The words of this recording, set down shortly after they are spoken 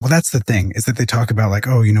that's the thing, is that they talk about like,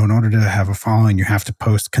 oh, in order to have a following, you have to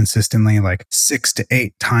post consistently like 6 to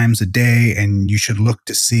 8 times a day. And you should look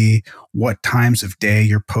to see what times of day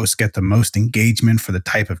your posts get the most engagement for the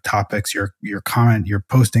type of topics your comment you're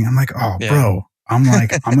posting. I'm like, oh, bro. I'm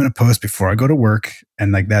like, I'm going to post before I go to work.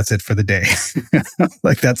 And like, that's it for the day.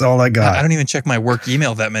 Like, that's all I got. I don't even check my work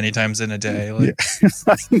email that many times in a day. Like.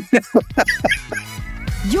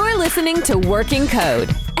 You're listening to Working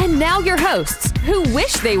Code. And now your hosts, who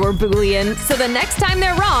wish they were Boolean, so the next time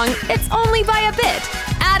they're wrong, it's only by a bit.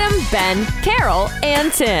 Adam, Ben, Carol,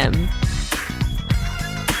 and Tim.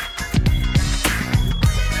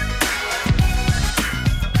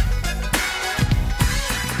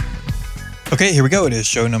 Okay, here we go. It is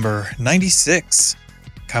show number 96.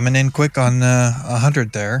 Coming in quick on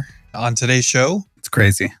 100 there. On today's show, it's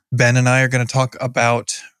crazy. Ben and I are going to talk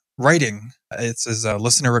about writing. It's a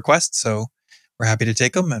listener request, so we're happy to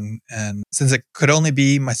take them. And since it could only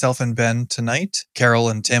be myself and Ben tonight, Carol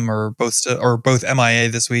and Tim are both MIA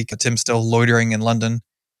this week. Tim's still loitering in London.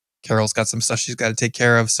 Carol's got some stuff she's got to take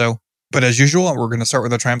care of. But as usual, we're going to start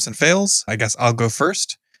with our triumphs and fails. I guess I'll go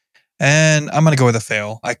first. And I'm going to go with a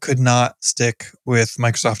fail. I could not stick with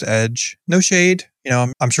Microsoft Edge. No shade.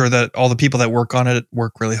 I'm sure that all the people that work on it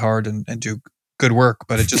work really hard and do good work,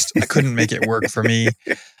 but I couldn't make it work for me.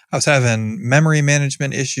 I was having memory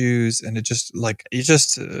management issues, and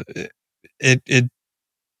it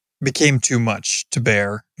became too much to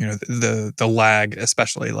bear. The lag,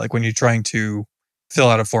 especially like when you're trying to fill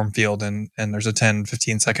out a form field and there's a 10,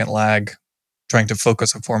 15 second lag trying to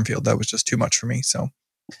focus a form field. That was just too much for me. So.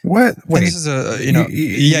 What? Wait, this is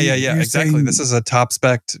exactly. Saying... This is a top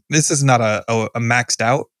spec. This is not a maxed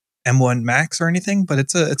out M1 Max or anything, but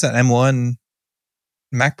it's an M1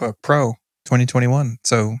 MacBook Pro 2021.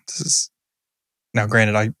 So this is now,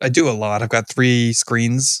 granted, I do a lot. I've got 3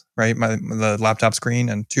 screens, right? The laptop screen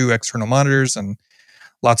and 2 external monitors and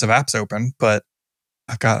lots of apps open, but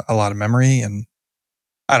I've got a lot of memory, and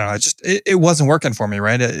I don't know. It wasn't working for me,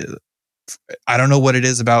 right? I don't know what it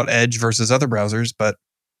is about Edge versus other browsers, but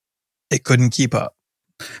it couldn't keep up.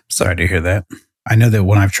 Sorry to hear that. I know that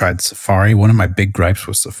when I've tried Safari, one of my big gripes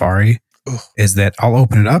with Safari is that I'll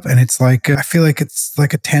open it up and it's like, I feel like it's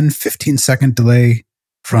like a 10, 15 second delay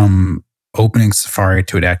from opening Safari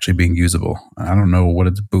to it actually being usable. I don't know what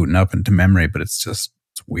it's booting up into memory, but it's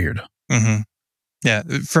weird. Mm-hmm. Yeah.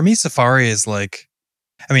 For me, Safari is like,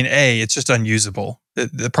 it's just unusable.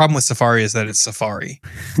 The problem with Safari is that it's Safari.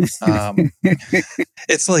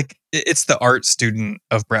 It's like, it's the art student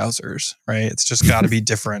of browsers, right? It's just got to be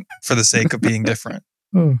different for the sake of being different.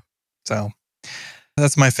 So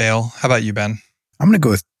that's my fail. How about you, Ben? I'm going to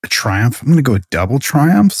go with a triumph. I'm going to go with double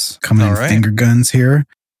triumphs. Coming in finger guns here.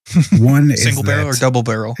 One is single barrel or double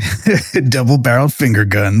barrel? Double barrel finger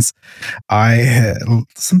guns. I had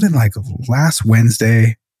something like last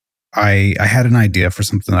Wednesday. I had an idea for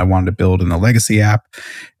something I wanted to build in the Legacy app.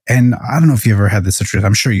 And I don't know if you ever had this situation.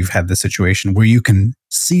 I'm sure you've had this situation where you can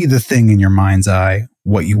see the thing in your mind's eye,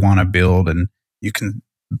 what you want to build, and you can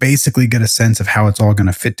basically get a sense of how it's all going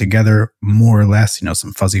to fit together, more or less,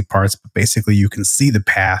 some fuzzy parts, but basically you can see the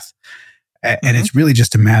path. And it's really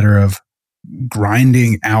just a matter of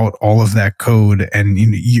grinding out all of that code, and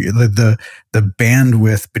the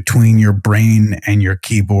bandwidth between your brain and your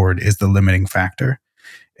keyboard is the limiting factor.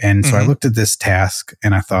 And so I looked at this task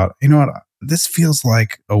and I thought, you know what? This feels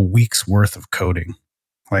like a week's worth of coding,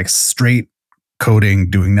 like straight coding,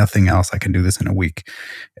 doing nothing else. I can do this in a week.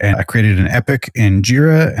 And I created an epic in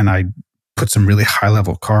Jira, and I put some really high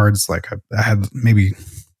level cards. Like I had maybe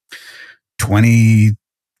 20,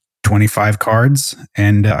 25 cards,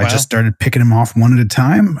 and I just started picking them off one at a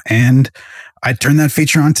time. And I turned that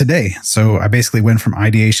feature on today. So I basically went from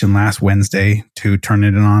ideation last Wednesday to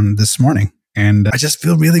turning it on this morning. And I just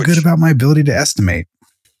feel really good about my ability to estimate.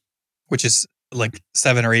 Which is like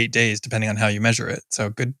 7 or 8 days, depending on how you measure it. So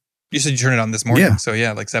good. You said you turned it on this morning. Yeah. So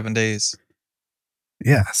like 7 days.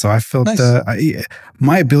 Yeah. So I felt nice.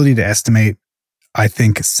 My ability to estimate, I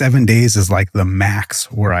think 7 days is like the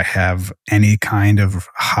max where I have any kind of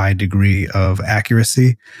high degree of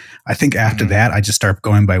accuracy. I think after that, I just start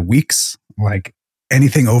going by weeks. Like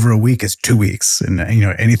anything over a week is 2 weeks. And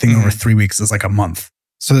anything over 3 weeks is like a month.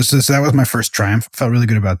 So that was my first triumph. Felt really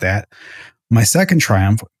good about that. My second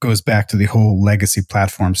triumph goes back to the whole legacy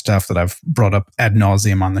platform stuff that I've brought up ad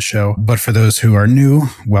nauseum on the show. But for those who are new,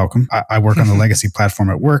 welcome. I work on the legacy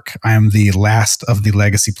platform at work. I am the last of the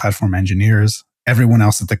legacy platform engineers. Everyone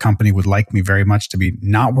else at the company would like me very much to be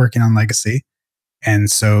not working on legacy.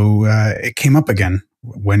 And so it came up again.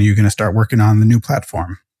 When are you going to start working on the new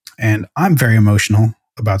platform? And I'm very emotional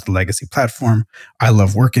about the legacy platform. I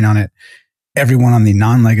love working on it. everyone on the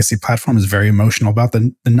non-legacy platform is very emotional about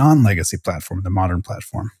the non-legacy platform, the modern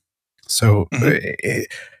platform. So it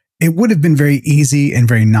would have been very easy and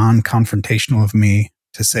very non-confrontational of me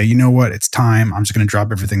to say, you know what, it's time. I'm just going to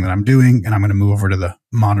drop everything that I'm doing and I'm going to move over to the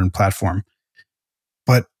modern platform.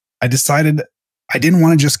 But I decided I didn't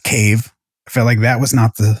want to just cave. I felt like that was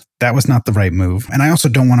not the right move. And I also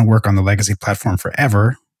don't want to work on the legacy platform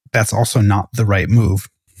forever. That's also not the right move.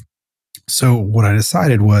 So what I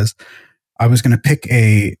decided was I was going to pick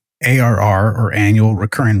a ARR, or annual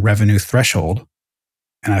recurring revenue threshold.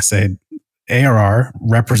 And I said, ARR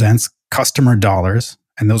represents customer dollars,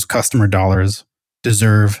 and those customer dollars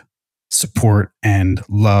deserve support and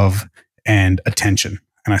love and attention.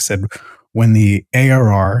 And I said, when the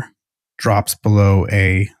ARR drops below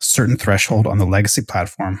a certain threshold on the legacy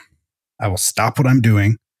platform, I will stop what I'm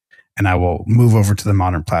doing and I will move over to the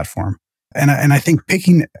modern platform. And I think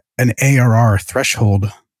picking an ARR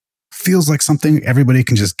threshold feels like something everybody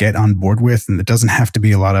can just get on board with, and it doesn't have to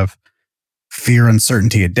be a lot of fear,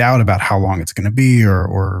 uncertainty, and doubt about how long it's going to be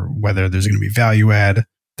or whether there's going to be value add.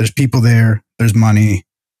 There's people there, there's money,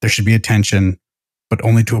 there should be attention, but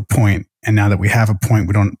only to a point. And now that we have a point,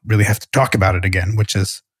 we don't really have to talk about it again, which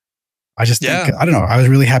is, I just think, I don't know, I was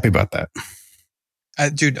really happy about that.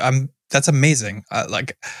 Dude, that's amazing. I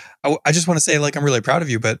just want to say, like, I'm really proud of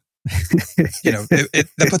you, but you know,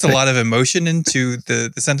 that puts a lot of emotion into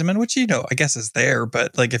the sentiment, which, you know, I guess is there,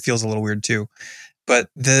 but like, it feels a little weird too. But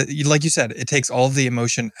like you said, it takes all of the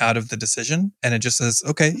emotion out of the decision, and it just says,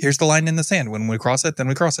 okay, here's the line in the sand. When we cross it, then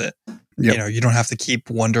we cross it. Yep. You know, you don't have to keep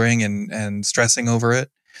wondering and stressing over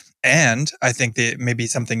it. And I think that maybe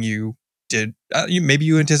something you did, maybe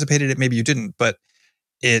you anticipated it, maybe you didn't, but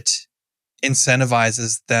it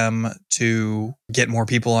incentivizes them to get more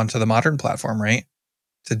people onto the modern platform, right?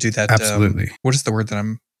 To do that. Absolutely. What is the word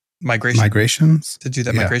that migrations? To do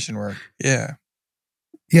that migration work. Yeah.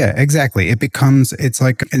 Yeah, exactly. It's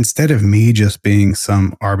like, instead of me just being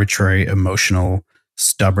some arbitrary, emotional,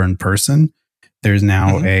 stubborn person, there's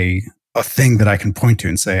now a thing that I can point to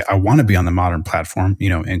and say, I want to be on the modern platform, you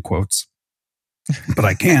know, in quotes, but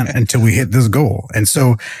I can't until we hit this goal. And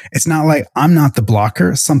so it's not like I'm not the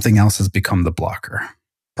blocker. Something else has become the blocker.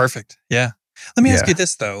 Perfect. Yeah. Let me ask you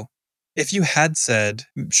this, though. If you had said,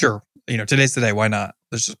 sure, you know, today's the day, why not?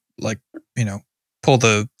 Let's just, like, you know, pull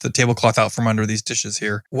the tablecloth out from under these dishes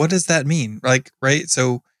here. What does that mean? Like, right?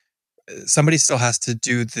 So somebody still has to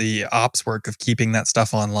do the ops work of keeping that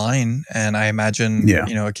stuff online. And I imagine,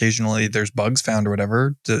 you know, occasionally there's bugs found or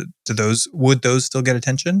whatever. Would those still get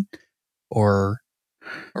attention? Or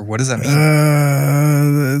what does that mean?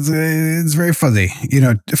 It's very fuzzy, you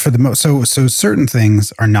know, for the most. So certain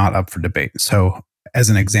things are not up for debate. So as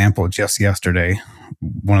an example, just yesterday,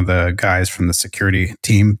 one of the guys from the security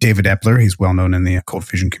team, David Epler, he's well known in the Cold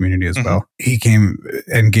Fusion community as well. He came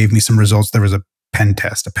and gave me some results. There was a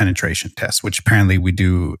penetration test, which apparently we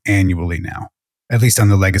do annually now. At least on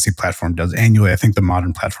the legacy platform does annually. I think the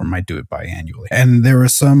modern platform might do it biannually. And there were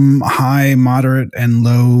some high, moderate, and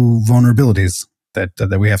low vulnerabilities that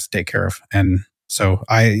we have to take care of. And so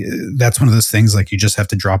that's one of those things, like, you just have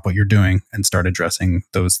to drop what you're doing and start addressing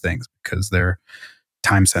those things because they're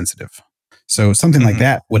time sensitive. So something like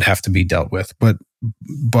that would have to be dealt with. But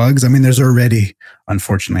bugs, I mean, there's already,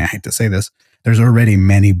 unfortunately, I hate to say this, there's already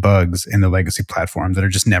many bugs in the legacy platform that are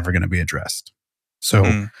just never going to be addressed.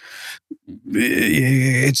 So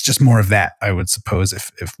it's just more of that, I would suppose,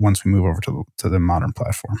 if once we move over to the modern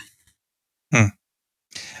platform.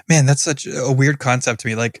 Man, that's such a weird concept to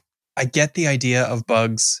me. Like, I get the idea of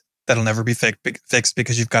bugs that'll never be fixed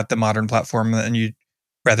because you've got the modern platform, and you'd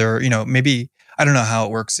rather, you know, maybe, I don't know how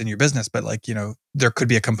it works in your business, but, like, you know, there could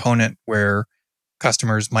be a component where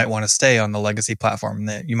customers might want to stay on the legacy platform, and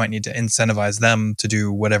that you might need to incentivize them to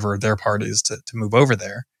do whatever their part is to move over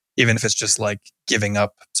there, even if it's just like giving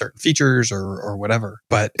up certain features or whatever.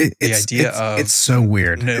 But it's so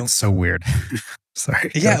weird. It's so weird.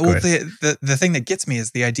 Sorry. Yeah. Well, the thing that gets me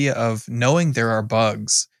is the idea of knowing there are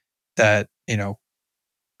bugs that, you know,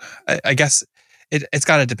 I guess it's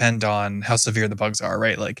got to depend on how severe the bugs are,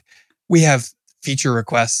 right? Like, we have feature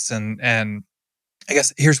requests and I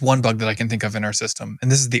guess here's one bug that I can think of in our system.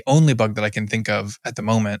 And this is the only bug that I can think of at the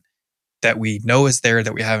moment that we know is there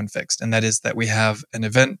that we haven't fixed. And that is that we have an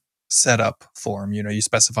event setup form. You know, you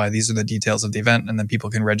specify these are the details of the event, and then people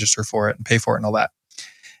can register for it and pay for it and all that.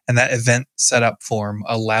 And that event setup form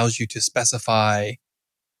allows you to specify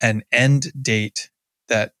an end date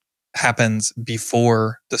that happens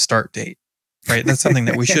before the start date, right? That's something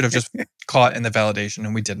that we should have just caught in the validation,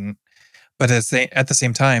 and we didn't. But at the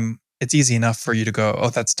same time, it's easy enough for you to go, oh,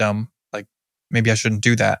 that's dumb. Like, maybe I shouldn't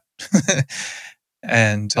do that.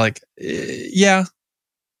 And like, yeah,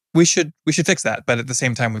 we should fix that. But at the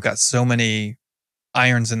same time, we've got so many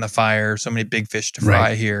irons in the fire, so many big fish to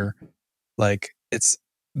fry here. Like it's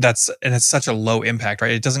such a low impact,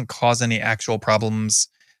 right? It doesn't cause any actual problems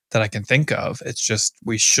that I can think of. It's just,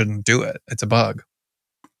 we shouldn't do it. It's a bug.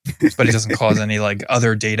 But it doesn't cause any like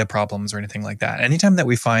other data problems or anything like that. Anytime that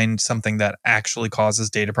we find something that actually causes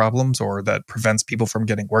data problems or that prevents people from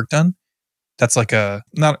getting work done, that's like a,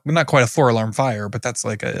 not quite a 4-alarm fire, but that's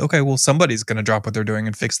like okay, well, somebody's going to drop what they're doing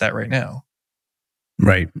and fix that right now.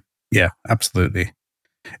 Right. Yeah, absolutely.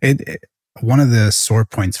 One of the sore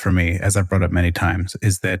points for me, as I've brought up many times,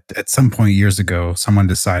 is that at some point years ago, someone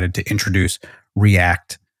decided to introduce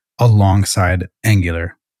React alongside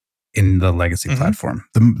Angular in the legacy platform.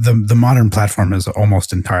 The modern platform is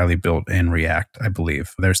almost entirely built in React, I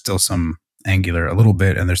believe. There's still some Angular a little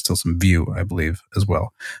bit, and there's still some Vue, I believe, as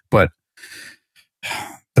well. But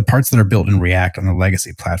the parts that are built in React on the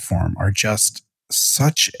legacy platform are just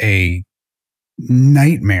such a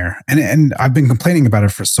nightmare. And I've been complaining about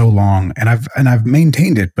it for so long, and I've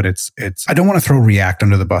maintained it, but it's I don't want to throw React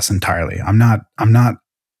under the bus entirely. I'm not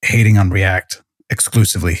hating on React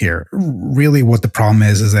exclusively here. Really what the problem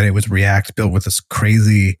is that it was React built with this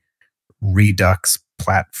crazy Redux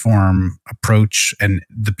platform approach, and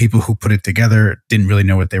the people who put it together didn't really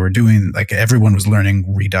know what they were doing. Like everyone was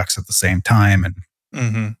learning Redux at the same time,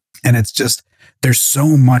 and it's just, there's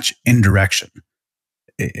so much indirection.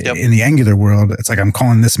 In the Angular world, it's like I'm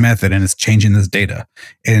calling this method and it's changing this data.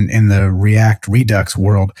 In the React Redux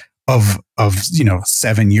world of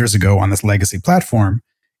 7 years ago on this legacy platform,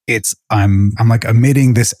 it's I'm like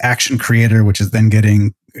emitting this action creator, which is then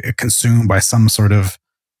getting consumed by some sort of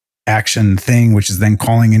action thing, which is then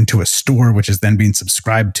calling into a store, which is then being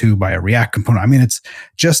subscribed to by a React component. I mean, it's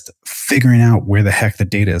just figuring out where the heck the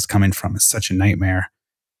data is coming from is such a nightmare.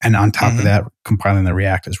 And on top of that, compiling the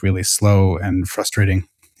React is really slow and frustrating.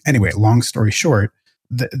 Anyway, long story short,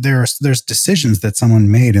 there's decisions that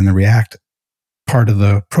someone made in the React part of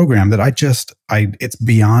the program that it's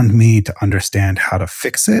beyond me to understand how to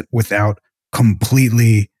fix it without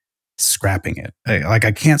completely scrapping it. I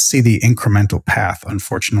can't see the incremental path,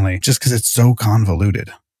 unfortunately, just because it's so convoluted.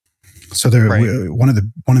 So one of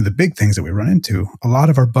the big things that we run into, a lot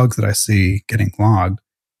of our bugs that I see getting logged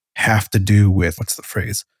have to do with, what's the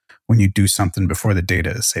phrase, when you do something before the data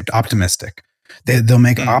is saved, optimistic. They'll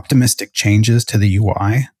make optimistic changes to the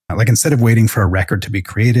UI. Like instead of waiting for a record to be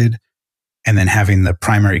created and then having the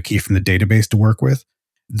primary key from the database to work with,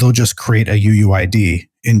 they'll just create a UUID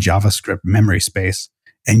in JavaScript memory space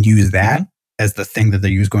and use that as the thing that they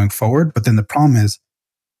use going forward. But then the problem is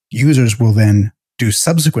users will then do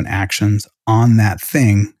subsequent actions on that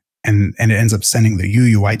thing, and it ends up sending the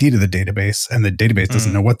UUID to the database, and the database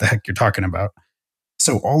doesn't know what the heck you're talking about.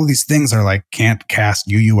 So all of these things are like, can't cast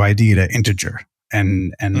UUID to integer.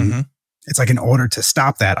 And it's like, in order to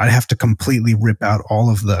stop that, I'd have to completely rip out all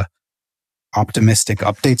of the optimistic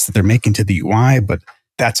updates that they're making to the UI, but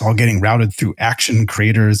that's all getting routed through action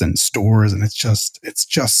creators and stores. And it's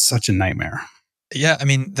just such a nightmare. Yeah. I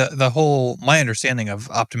mean, my understanding of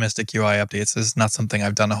optimistic UI updates is not something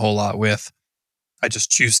I've done a whole lot with. I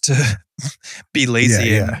just choose to be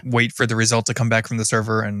lazy and wait for the result to come back from the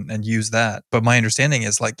server and use that. But my understanding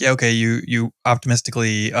is like, you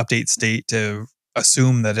optimistically update state to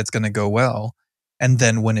assume that it's going to go well. And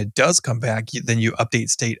then when it does come back, then you update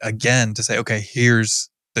state again to say, okay,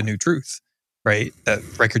 here's the new truth, right? That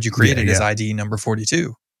record you created is ID number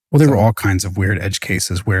 42. Well, there were all kinds of weird edge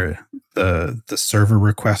cases where the server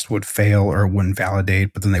request would fail or wouldn't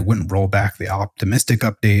validate, but then they wouldn't roll back the optimistic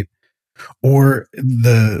update. Or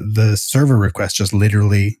the server request just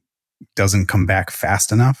literally doesn't come back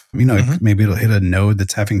fast enough. Maybe it'll hit a node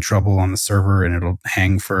that's having trouble on the server and it'll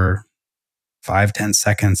hang for 5-10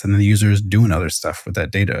 seconds, and then the user is doing other stuff with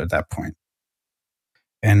that data at that point.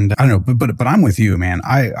 And I don't know, but I'm with you, man.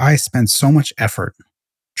 I spent so much effort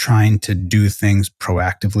trying to do things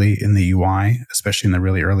proactively in the UI, especially in the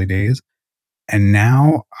really early days. And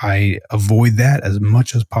now I avoid that as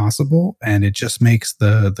much as possible. And it just makes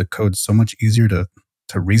the code so much easier to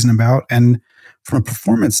reason about. And from a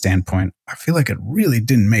performance standpoint, I feel like it really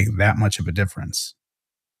didn't make that much of a difference.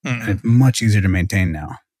 And it's much easier to maintain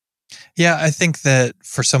now. Yeah, I think that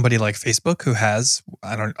for somebody like Facebook who has,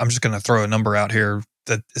 I'm just going to throw a number out here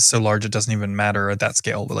that is so large it doesn't even matter at that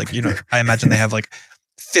scale. But I imagine they have like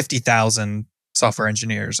 50,000 software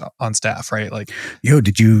engineers on staff, right? Like,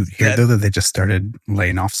 did you hear though that they just started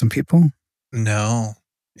laying off some people? No.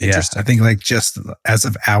 Yeah, I think like just as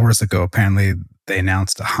of hours ago, apparently they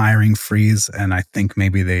announced a hiring freeze, and I think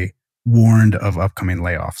maybe they warned of upcoming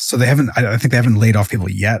layoffs. So they haven't, I think they haven't laid off people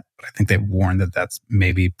yet, but I think they've warned that that's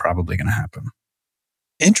maybe probably going to happen.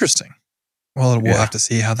 Interesting. Well, we'll have to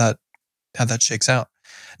see how that shakes out.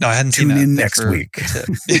 No, I hadn't seen that. Tune in next week.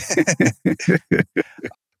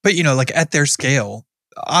 But, like at their scale,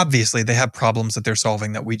 obviously they have problems that they're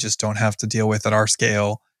solving that we just don't have to deal with at our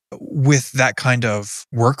scale with that kind of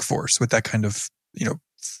workforce, with that kind of,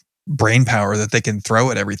 brain power that they can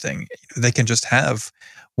throw at everything. They can just have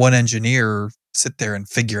one engineer sit there and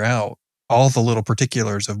figure out all the little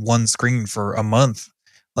particulars of one screen for a month.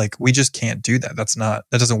 Like, we just can't do that. That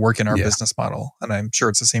doesn't work in our business model. And I'm sure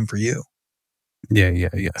it's the same for you. Yeah,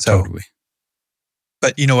 totally.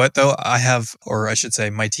 But you know what, though? I have, or I should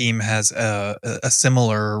say my team has a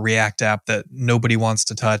similar React app that nobody wants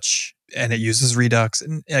to touch, and it uses Redux.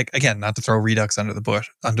 And again, not to throw Redux under the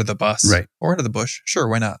bus. Right. Or under the bush. Sure,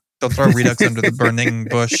 why not? Don't throw Redux under the burning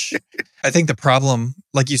bush. I think the problem,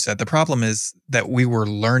 like you said, the problem is that we were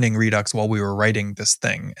learning Redux while we were writing this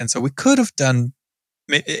thing. And so it could have been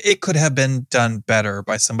done better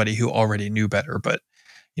by somebody who already knew better. But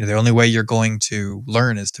the only way you're going to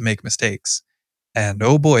learn is to make mistakes. And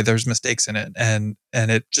oh boy, there's mistakes in it. And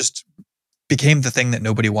it just became the thing that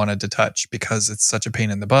nobody wanted to touch because it's such a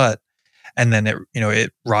pain in the butt. And then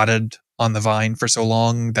it rotted on the vine for so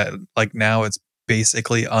long that like now it's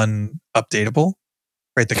basically unupdatable,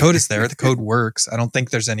 right? The code is there. The code works. I don't think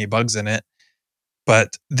there's any bugs in it,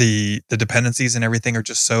 but the dependencies and everything are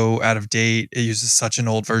just so out of date. It uses such an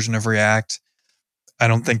old version of React. I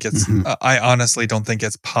don't think it's, I honestly don't think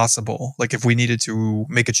it's possible. Like if we needed to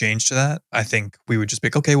make a change to that, I think we would just be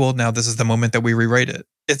like, okay, well now this is the moment that we rewrite it.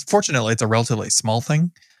 Fortunately, it's a relatively small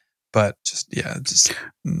thing, but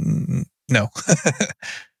no.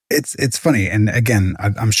 It's funny. And again,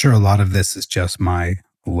 I'm sure a lot of this is just my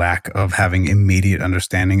lack of having immediate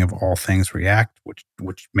understanding of all things React,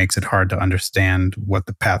 which makes it hard to understand what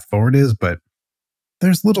the path forward is. But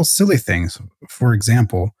there's little silly things. For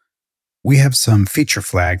example, we have some feature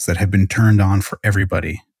flags that have been turned on for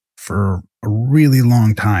everybody for a really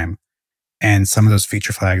long time. And some of those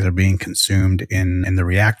feature flags are being consumed in the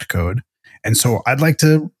React code. And so I'd like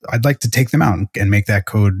to take them out and make that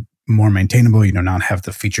code more maintainable, not have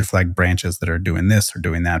the feature flag branches that are doing this or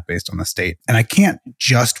doing that based on the state. And I can't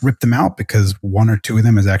just rip them out because one or two of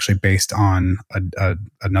them is actually based on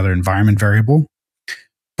another environment variable.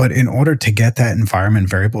 But in order to get that environment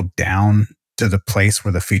variable down to the place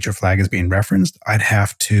where the feature flag is being referenced, I'd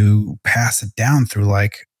have to pass it down through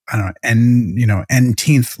like, I don't know,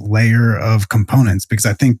 n-th layer of components, because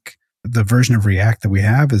I think the version of React that we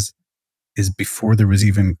have is before there was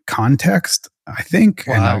even context, I think.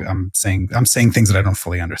 Wow. And I'm saying things that I don't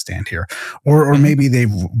fully understand here. Or maybe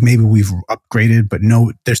we've upgraded, but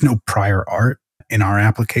there's no prior art in our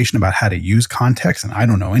application about how to use context, and I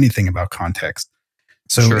don't know anything about context.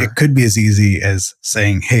 So It could be as easy as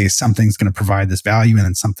saying, hey, something's going to provide this value, and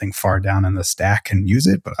then something far down in the stack can use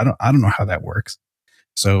it, but I don't know how that works.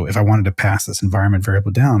 So if I wanted to pass this environment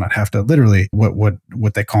variable down, I'd have to literally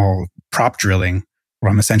what they call prop drilling,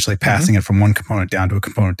 where I'm essentially passing it from one component down to a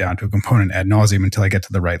component ad nauseum until I get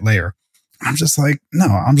to the right layer. And I'm just like, no,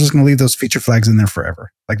 I'm just going to leave those feature flags in there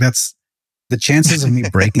forever. Like that's the chances of me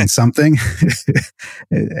breaking something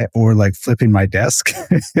or like flipping my desk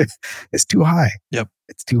is too high. Yep.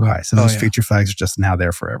 It's too high. So those feature flags are just now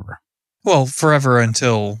there forever. Well, forever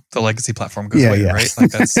until the legacy platform goes away, right?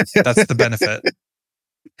 Like that's the benefit.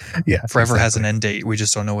 Yeah. Forever has an end date. We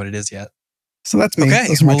just don't know what it is yet. So that's me. Okay.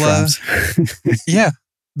 Those are my trumps. Yeah.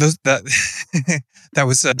 That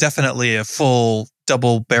was definitely a full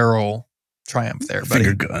double barrel triumph there, buddy.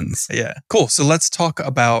 Finger guns. Yeah. Cool. So let's talk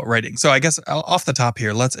about writing. So I guess off the top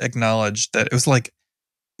here, let's acknowledge that it was like,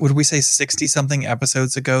 would we say 60 something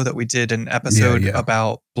episodes ago that we did an episode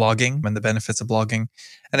about blogging and the benefits of blogging?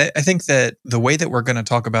 And I think that the way that we're going to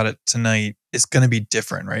talk about it tonight is going to be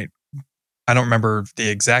different, right? I don't remember the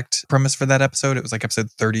exact premise for that episode. It was like episode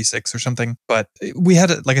 36 or something. But we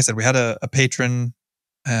had, like I said, we had a patron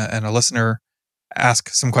and a listener ask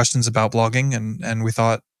some questions about blogging. And we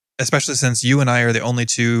thought, especially since you and I are the only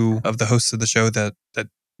two of the hosts of the show that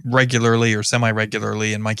regularly or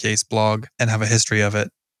semi-regularly, in my case, blog and have a history of it,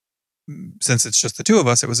 since it's just the two of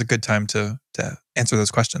us, it was a good time to answer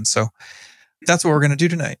those questions. So that's what we're going to do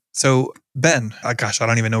tonight. So Ben, gosh, I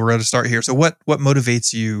don't even know where to start here. So what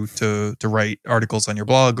motivates you to write articles on your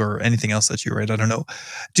blog or anything else that you write? I don't know.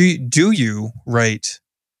 Do you write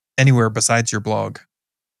anywhere besides your blog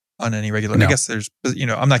on any regular? No. I guess there's,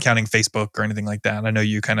 I'm not counting Facebook or anything like that. I know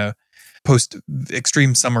you kind of post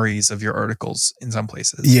extreme summaries of your articles in some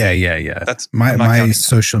places. Yeah. That's my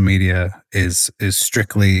social media is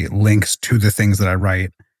strictly links to the things that I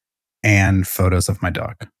write. and photos of my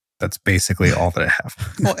dog. That's basically all that I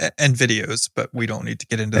have. Well, and videos, but we don't need to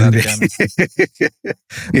get into that again.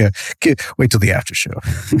 Yeah, wait till the after show.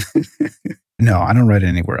 No, I don't write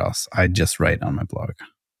anywhere else. I just write on my blog,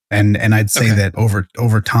 and I'd say that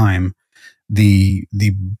over time, the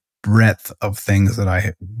breadth of things that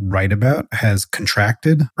I write about has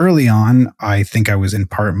contracted. Early on, I think I was in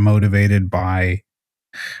part motivated by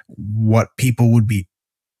what people would be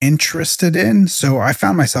interested in. So I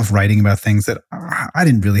found myself writing about things that I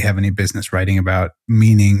didn't really have any business writing about,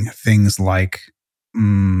 meaning things like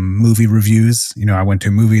movie reviews. I went to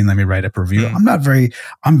a movie and let me write up a review.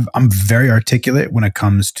 I'm very articulate when it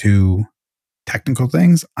comes to technical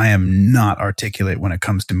things. I am not articulate when it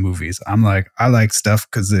comes to movies. I'm like, I like stuff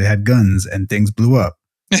because it had guns and things blew up.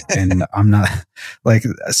 And I'm not like,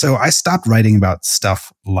 so I stopped writing about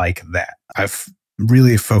stuff like that. I've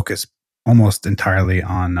really focused almost entirely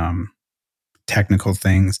on technical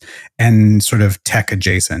things and sort of tech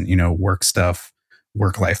adjacent, work stuff,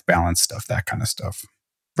 work-life balance stuff, that kind of stuff.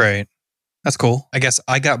 Right. That's cool. I guess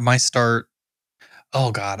I got my start.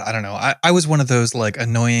 Oh God, I don't know. I was one of those like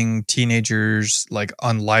annoying teenagers, like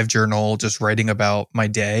on LiveJournal, just writing about my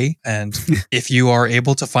day. And if you are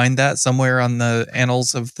able to find that somewhere on the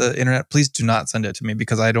annals of the internet, please do not send it to me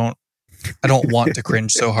because I don't want to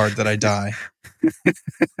cringe so hard that I die.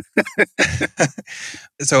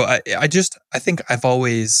 So I think I've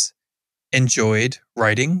always enjoyed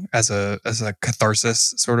writing as a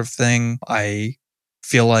catharsis sort of thing. I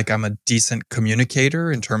feel like I'm a decent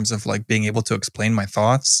communicator in terms of like being able to explain my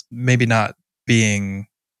thoughts, maybe not being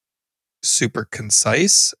super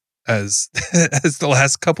concise as the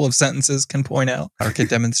last couple of sentences can point out or can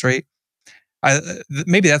demonstrate.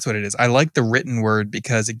 Maybe that's what it is. I like the written word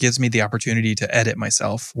because it gives me the opportunity to edit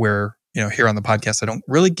myself where, here on the podcast, I don't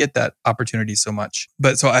really get that opportunity so much.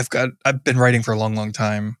 But so I've been writing for a long, long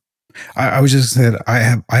time. I was just said I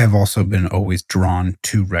have also been always drawn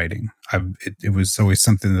to writing. It was always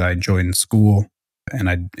something that I enjoyed in school, and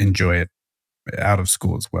I enjoy it out of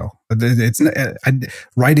school as well.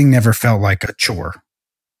 Writing never felt like a chore.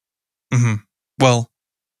 Mm-hmm. Well,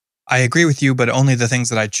 I agree with you, but only the things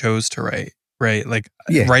that I chose to write. Right, like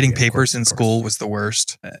writing papers in school was the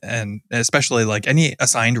worst, and especially like any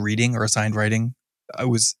assigned reading or assigned writing, it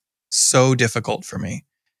was so difficult for me.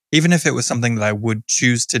 Even if it was something that I would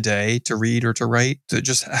choose today to read or to write,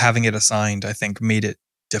 just having it assigned, I think, made it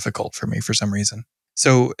difficult for me for some reason.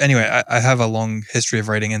 So anyway, I have a long history of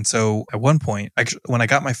writing. And so at one point, when I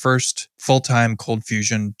got my first full-time Cold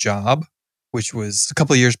Fusion job, which was a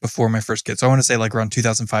couple of years before my first kid. So I want to say like around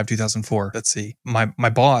 2005, 2004. Let's see. My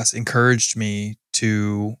boss encouraged me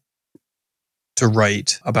to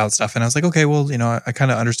write about stuff. And I was like, okay, well, I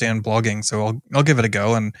kind of understand blogging, so I'll give it a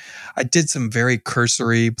go. And I did some very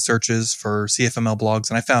cursory searches for CFML blogs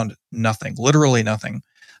and I found nothing, literally nothing.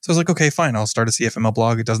 So I was like, okay, fine, I'll start a CFML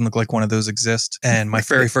blog. It doesn't look like one of those exist. And my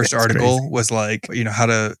very first article was like, how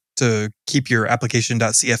to keep your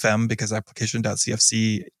application.cfm, because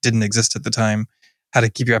application.cfc didn't exist at the time, how to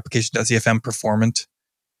keep your application.cfm performant,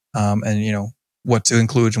 and what to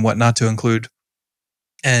include and what not to include.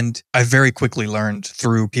 And I very quickly learned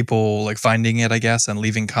through people like finding it, I guess, and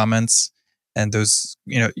leaving comments. And those,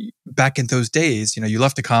 back in those days, you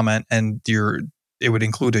left a comment and it would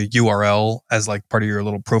include a URL as like part of your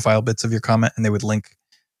little profile bits of your comment, and they would link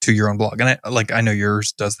to your own blog. And I know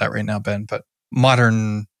yours does that right now, Ben, but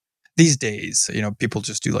modern these days, people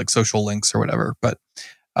just do like social links or whatever. But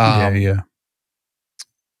yeah.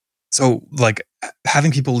 So like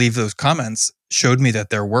having people leave those comments showed me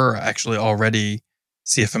that there were actually already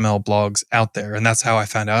CFML blogs out there. And that's how I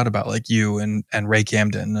found out about like you and Ray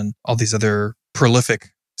Camden and all these other prolific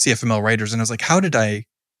CFML writers. And I was like, how did I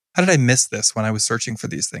miss this when I was searching for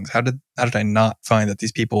these things? How did I not find that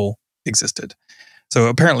these people existed? So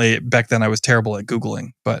apparently back then I was terrible at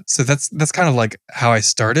Googling. But so that's kind of like how I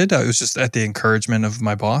started. I was just at the encouragement of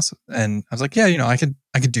my boss. And I was like, yeah, I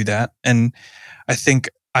could do that. And I think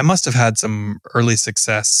I must have had some early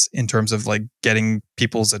success in terms of like getting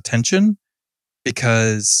people's attention,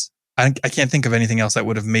 because I can't think of anything else that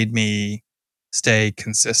would have made me stay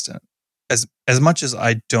consistent. As much as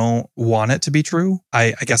I don't want it to be true,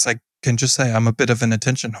 I guess I can just say I'm a bit of an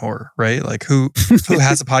attention whore, right? Like who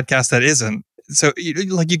has a podcast that isn't? So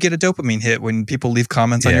you get a dopamine hit when people leave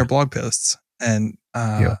comments on your blog posts, and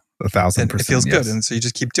 1,000%. It feels good, and so you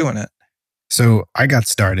just keep doing it. So I got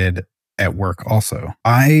started at work also.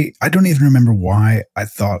 I don't even remember why I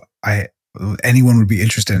thought anyone would be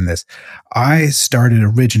interested in this. I started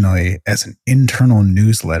originally as an internal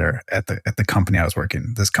newsletter at the company I was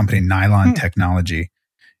working. This company, Nylon Technology,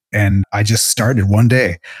 And I just started one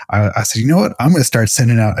day. I said, you know what? I'm going to start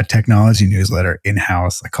sending out a technology newsletter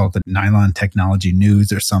in-house. I call it the Nylon Technology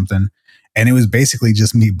News or something. And it was basically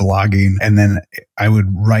just me blogging. And then I would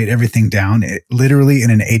write everything down literally in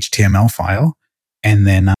an HTML file. And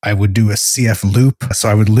then I would do a CF loop. So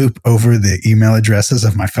I would loop over the email addresses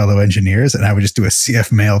of my fellow engineers, and I would just do a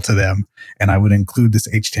CF mail to them. And I would include this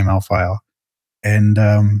HTML file. And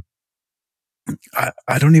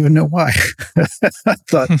I don't even know why. I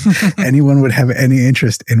thought anyone would have any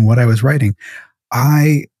interest in what I was writing.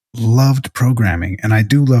 I loved programming, and I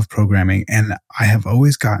do love programming. And I have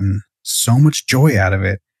always gotten so much joy out of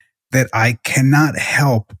it that I cannot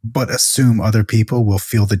help but assume other people will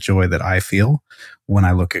feel the joy that I feel when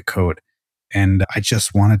I look at code. And I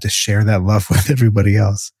just wanted to share that love with everybody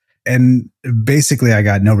else. And basically I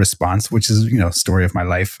got no response, which is, story of my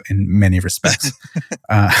life in many respects.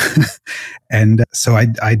 And so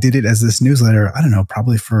I did it as this newsletter, I don't know,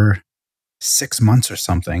 probably for 6 months or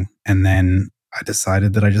something. And then I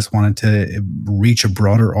decided that I just wanted to reach a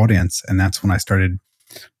broader audience. And that's when I started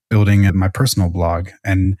building my personal blog.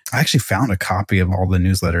 And I actually found a copy of all the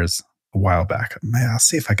newsletters a while back. I'll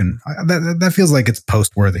see if I can. That feels like it's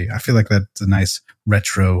post-worthy. I feel like that's a nice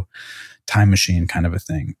retro time machine kind of a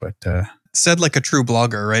thing. But said like a true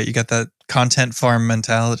blogger, right? You got that content farm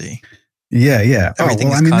mentality. Yeah. Everything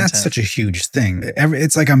is content. content. That's such a huge thing.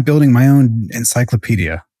 It's like I'm building my own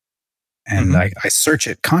encyclopedia, and I search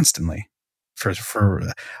it constantly.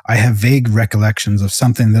 I have vague recollections of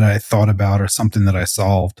something that I thought about or something that I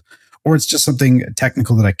solved, or it's just something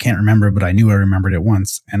technical that I can't remember, but I knew I remembered it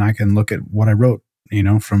once, and I can look at what I wrote,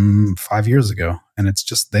 from 5 years ago, and it's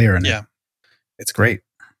just there, and it's great.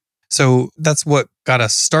 So that's what got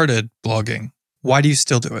us started blogging. Why do you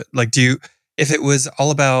still do it? Like, if it was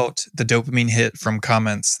all about the dopamine hit from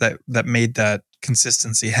comments that made that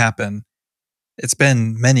consistency happen, it's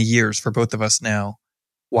been many years for both of us now.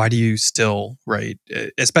 Why do you still write?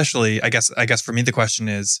 Especially, I guess for me, the question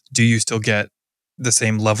is, do you still get the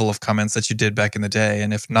same level of comments that you did back in the day?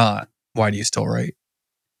 And if not, why do you still write?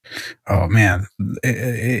 Oh man,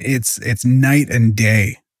 it's night and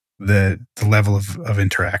day, the level of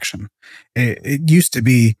interaction. It used to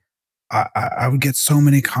be, I would get so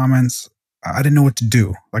many comments, I didn't know what to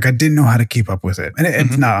do. Like I didn't know how to keep up with it. And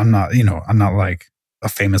it's not, I'm not like a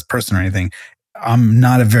famous person or anything. I'm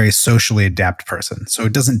not a very socially adept person, so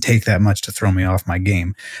it doesn't take that much to throw me off my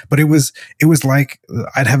game. But it was like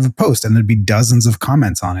I'd have a post and there'd be dozens of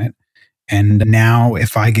comments on it. And now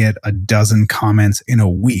if I get a dozen comments in a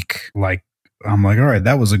week, like I'm like, all right,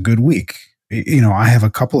 that was a good week. I have a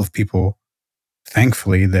couple of people,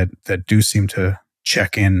 thankfully, that do seem to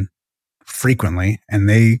check in frequently, and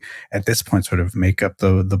they at this point sort of make up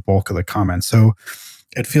the bulk of the comments. So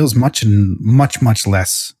it feels much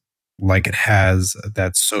less like it has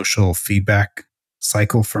that social feedback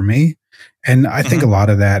cycle for me. And I think a lot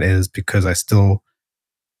of that is because I still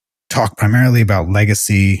talk primarily about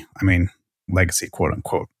legacy. I mean, legacy, quote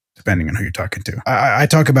unquote, depending on who you're talking to. I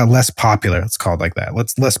talk about less popular, let's call it like that.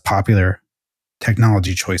 Less popular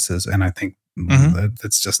technology choices. And I think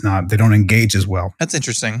that's just not, they don't engage as well. That's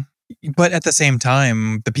interesting. But at the same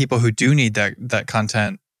time, the people who do need that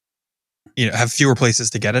content, have fewer places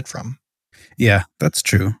to get it from. Yeah, that's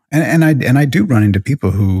true. And I do run into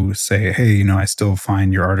people who say, hey, I still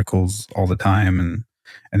find your articles all the time,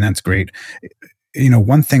 and that's great.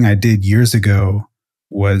 One thing I did years ago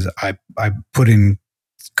was I put in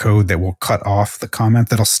code that will cut off the comment,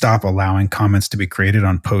 that'll stop allowing comments to be created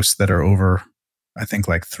on posts that are over, I think,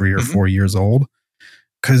 like 3 or 4 years old.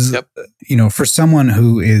 Because, for someone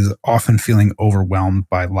who is often feeling overwhelmed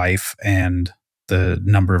by life and the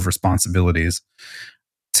number of responsibilities,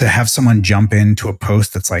 to have someone jump into a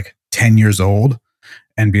post that's like 10 years old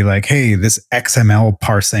and be like, hey, this XML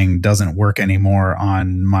parsing doesn't work anymore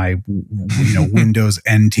on my Windows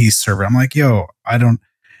NT server. I'm like, yo, I don't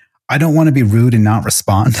want to be rude and not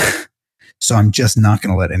respond. So I'm just not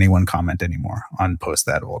going to let anyone comment anymore on posts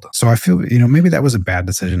that old. So I feel, maybe that was a bad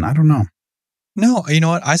decision. I don't know. No, you know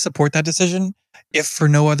what? I support that decision, if for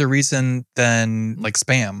no other reason than like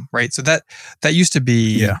spam, right? So that used to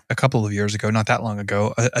be a couple of years ago, not that long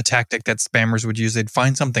ago, a tactic that spammers would use. They'd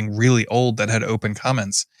find something really old that had open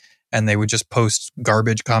comments, and they would just post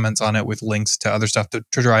garbage comments on it with links to other stuff to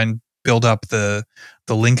try and build up the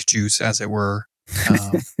link juice, as it were,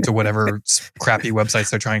 to whatever crappy websites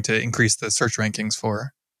they're trying to increase the search rankings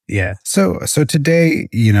for. Yeah. So today,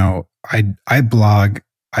 I blog.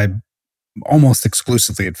 I almost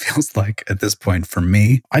exclusively, it feels like at this point for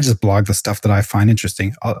me, I just blog the stuff that I find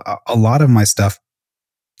interesting. A lot of my stuff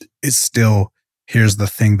is still, here's the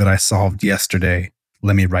thing that I solved yesterday.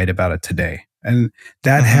 Let me write about it today. And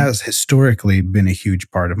that Mhm. has historically been a huge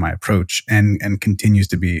part of my approach and continues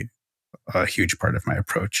to be a huge part of my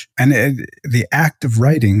approach. And the act of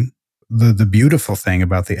writing, the beautiful thing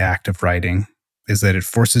about the act of writing is that it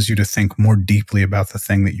forces you to think more deeply about the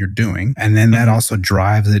thing that you're doing. And then that Mhm. also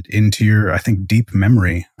drives it into your, I think, deep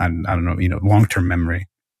memory. I don't know, long-term memory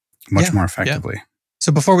much Yeah, more yeah. effectively.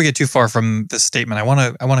 So before we get too far from this statement, I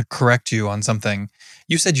want to correct you on something.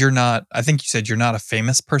 You said I think you said you're not a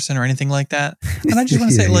famous person or anything like that. And I just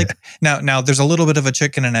want to say, Yeah, like, now there's a little bit of a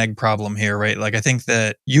chicken and egg problem here, right? Like, I think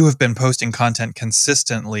that you have been posting content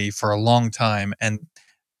consistently for a long time, and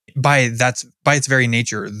by its very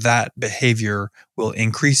nature, that behavior will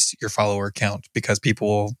increase your follower count because people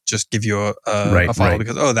will just give you a follow Right.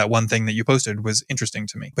 because, oh, that one thing that you posted was interesting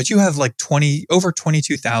to me. But you have like over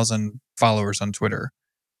 22,000 followers on Twitter.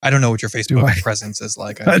 I don't know what your Do Facebook I? presence is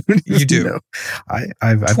like. I don't You do. know. I've been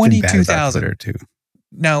bad about 22,000. Twitter too.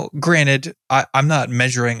 Now, granted, I'm not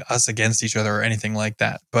measuring us against each other or anything like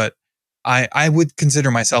that, but I would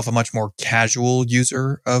consider myself a much more casual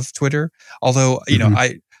user of Twitter. Although,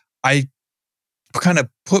 Mhm. I kind of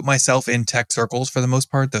put myself in tech circles for the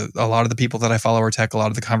most part. A lot of the people that I follow are tech. A lot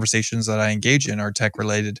of the conversations that I engage in are tech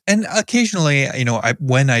related. And occasionally,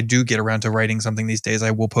 when I do get around to writing something these days,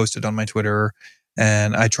 I will post it on my Twitter,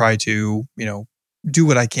 and I try to, do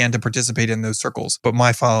what I can to participate in those circles. But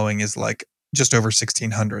my following is like just over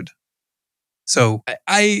 1,600. So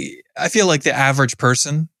I feel like the average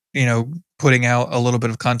person, putting out a little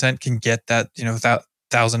bit of content can get that,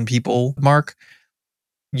 1,000 people mark.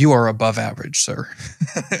 You are above average, sir.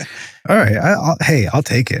 All right. I'll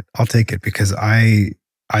take it. I'll take it because I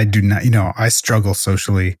do not, I struggle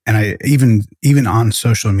socially, and I even on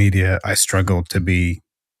social media, I struggle to be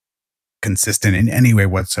consistent in any way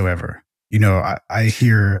whatsoever. I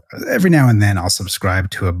hear every now and then I'll subscribe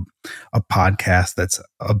to a podcast that's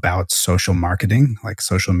about social marketing, like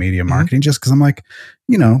social media marketing, just because I'm like,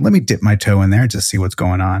 let me dip my toe in there to see what's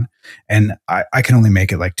going on. And I can only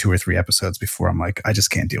make it like 2 or 3 episodes before I'm like, I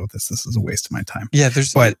just can't deal with this. This is a waste of my time. Yeah,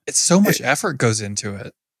 But it's so much effort goes into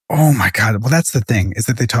it. Oh my God. Well, that's the thing is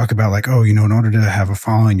that they talk about like, in order to have a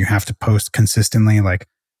following, you have to post consistently like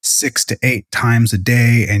 6 to 8 times a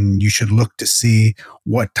day. And you should look to see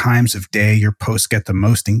what times of day your posts get the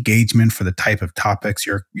most engagement for the type of topics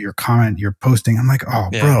your comment you're posting. I'm like,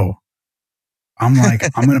 Yeah. bro, I'm like,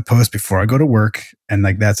 I'm going to post before I go to work. And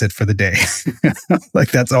like, that's it for the day. Like,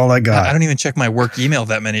 that's all I got. I don't even check my work email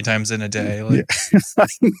that many times in a day. Like,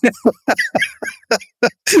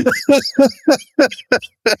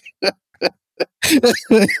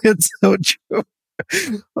 It's so true.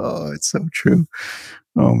 Oh, it's so true.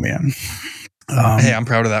 Oh man. hey, I'm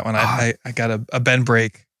proud of that one. I got a Ben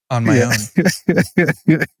break on my own.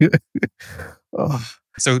 Oh.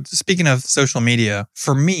 So speaking of social media,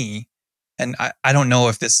 for me, and I don't know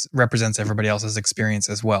if this represents everybody else's experience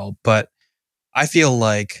as well, but I feel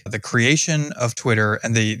like the creation of Twitter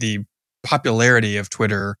and the popularity of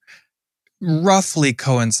Twitter roughly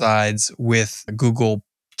coincides with Google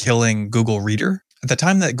killing Google Reader. At the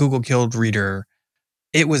time that Google killed Reader,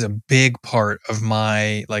 it was a big part of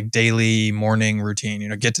my like daily morning routine.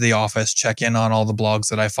 Get to the office, check in on all the blogs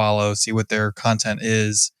that I follow, see what their content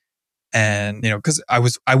is. And, because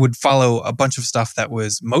I would follow a bunch of stuff that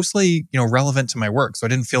was mostly, relevant to my work. So I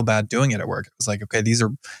didn't feel bad doing it at work. It was like, okay, these are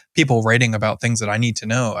people writing about things that I need to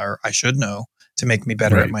know or I should know to make me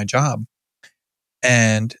better at my job.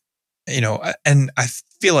 And, and I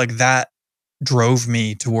feel like that drove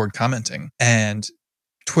me toward commenting. And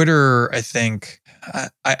Twitter, I think,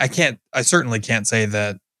 I certainly can't say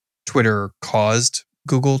that Twitter caused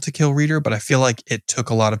Google to kill Reader, but I feel like it took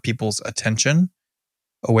a lot of people's attention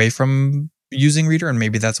away from using Reader, and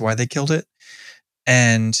maybe that's why they killed it.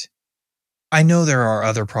 And I know there are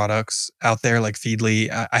other products out there like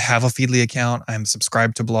Feedly. I have a Feedly account. I'm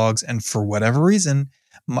subscribed to blogs, and for whatever reason,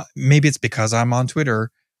 maybe it's because I'm on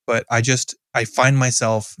Twitter, but I find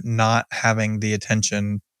myself not having the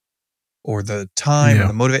attention or the time or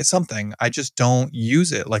the motivate something. I just don't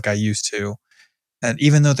use it like I used to. And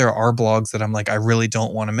even though there are blogs that I'm like, I really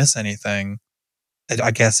don't want to miss anything,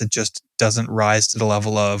 I guess it just doesn't rise to the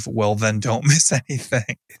level of, well, then don't miss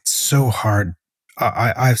anything. It's so hard.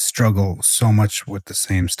 I struggle so much with the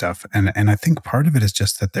same stuff. And I think part of it is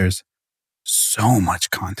just that there's so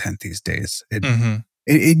much content these days.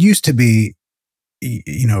 It used to be,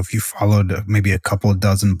 if you followed maybe a couple of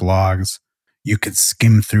dozen blogs, you could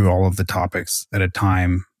skim through all of the topics at a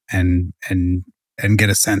time and get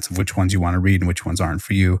a sense of which ones you want to read and which ones aren't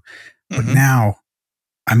for you. But now,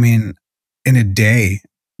 I mean, in a day,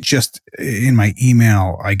 just in my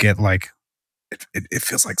email, I get like it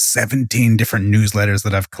feels like 17 different newsletters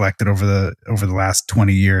that I've collected over the last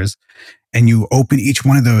 20 years. And you open each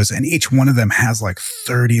one of those, and each one of them has like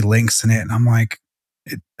 30 links in it. And I'm like,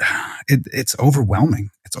 it's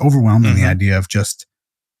overwhelming. It's overwhelming, the idea of just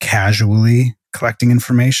casually collecting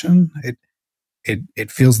information. It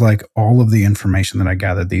feels like all of the information that I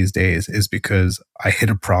gather these days is because I hit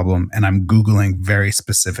a problem and I'm Googling very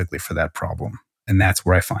specifically for that problem. And that's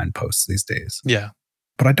where I find posts these days. Yeah.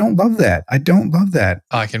 But I don't love that. I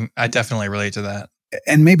definitely relate to that.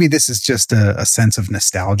 And maybe this is just a sense of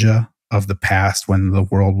nostalgia of the past when the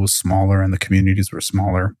world was smaller and the communities were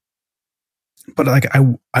smaller. But like,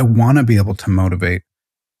 I want to be able to motivate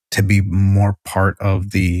to be more part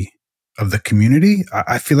of the community.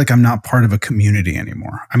 I feel like I'm not part of a community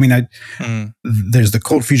anymore. I mean, there's the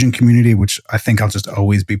Cold Fusion community, which I think I'll just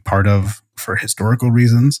always be part of for historical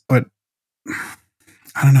reasons. But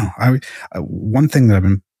I don't know. One thing that I've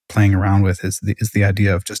been playing around with is the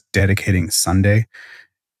idea of just dedicating Sunday,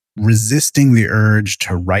 resisting the urge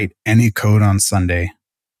to write any code on Sunday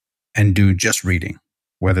and do just reading,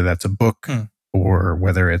 whether that's a book or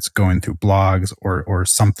whether it's going through blogs or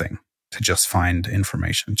something, to just find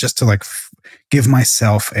information, just to like give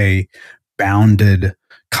myself a bounded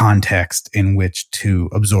context in which to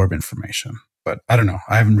absorb information. But I don't know.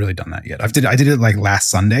 I haven't really done that yet. I did it like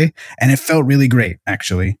last Sunday, and it felt really great,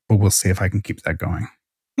 actually. But we'll see if I can keep that going.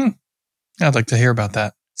 I'd like to hear about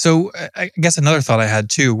that. So I guess another thought I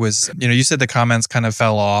had too was, you said the comments kind of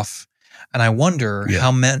fell off, and I wonder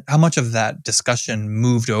how much of that discussion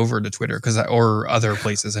moved over to Twitter or other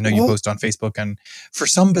places. I know you post on Facebook, and for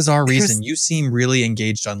some bizarre reason, you seem really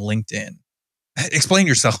engaged on LinkedIn. Explain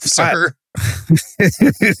yourself, sir.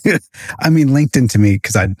 I mean, LinkedIn to me,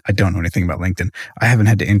 because I don't know anything about LinkedIn. I haven't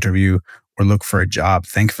had to interview or look for a job,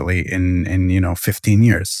 thankfully, in 15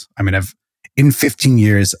 years. I mean, in 15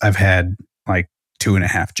 years, I've had like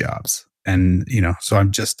 2.5 jobs. And, so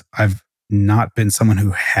I've not been someone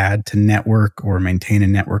who had to network or maintain a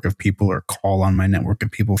network of people or call on my network of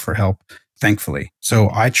people for help, thankfully. So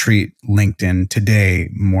I treat LinkedIn today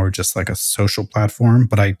more just like a social platform,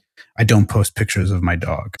 but I don't post pictures of my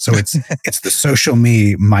dog. So it's the social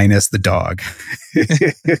me minus the dog.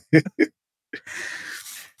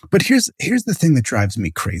 But here's the thing that drives me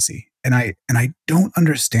crazy. And I don't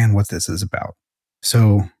understand what this is about.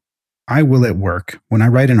 So I will at work, when I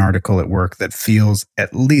write an article at work that feels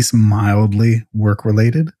at least mildly work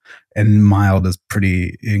related, and mild is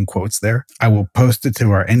pretty in quotes there, I will post it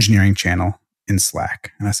to our engineering channel in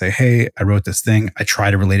Slack. And I say, hey, I wrote this thing. I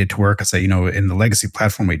try to relate it to work. I say, in the legacy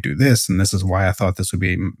platform, we do this, and this is why I thought this would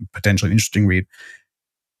be a potentially interesting read.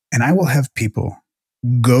 And I will have people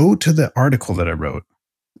go to the article that I wrote,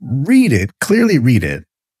 clearly read it,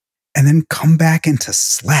 and then come back into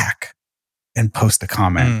Slack and post a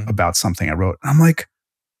comment about something I wrote. And I'm like,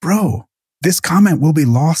 bro, this comment will be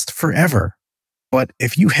lost forever. But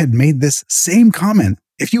if you had made this same comment,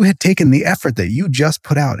 if you had taken the effort that you just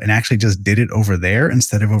put out and actually just did it over there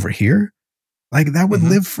instead of over here, like that would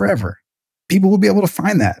live forever. People will be able to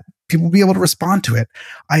find that. People will be able to respond to it.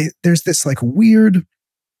 There's this like weird,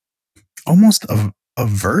 almost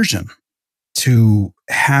aversion to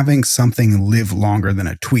having something live longer than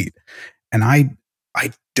a tweet. And I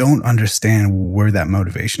don't understand where that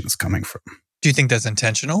motivation is coming from. Do you think that's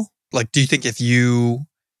intentional? Like, do you think if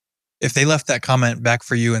they left that comment back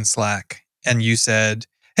for you in Slack and you said,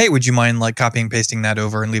 hey, would you mind like copying and pasting that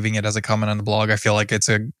over and leaving it as a comment on the blog? I feel like it's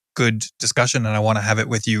a good discussion and I want to have it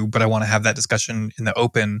with you, but I want to have that discussion in the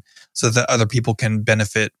open so that other people can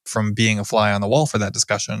benefit from being a fly on the wall for that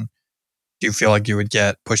discussion. Do you feel like you would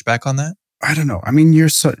get pushback on that? I don't know. I mean, you're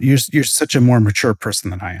such a more mature person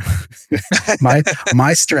than I am.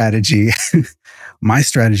 My strategy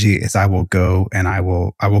is I will go and I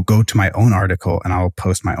will go to my own article and I will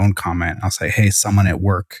post my own comment. I'll say, hey, someone at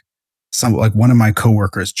work, like one of my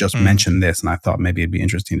coworkers just mentioned this, and I thought maybe it'd be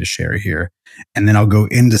interesting to share here. And then I'll go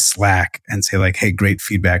into Slack and say like, hey, great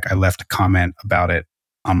feedback. I left a comment about it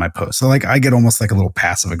on my post. So like I get almost like a little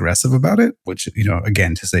passive aggressive about it, which,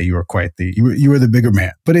 again, to say you are quite you are the bigger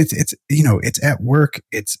man, but it's at work.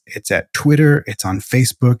 It's at Twitter. It's on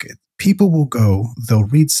Facebook. People will go, they'll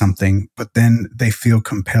read something, but then they feel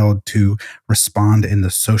compelled to respond in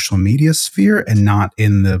the social media sphere and not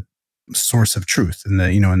in the source of truth, in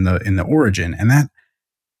the origin. And that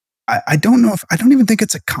I don't know I don't even think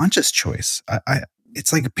it's a conscious choice.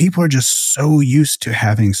 It's like people are just so used to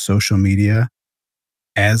having social media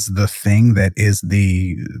as the thing that is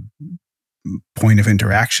the point of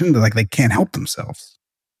interaction, like they can't help themselves.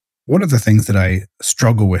 One of the things that I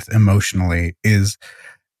struggle with emotionally is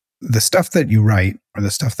the stuff that you write or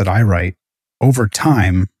the stuff that I write over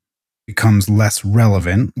time becomes less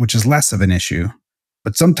relevant, which is less of an issue.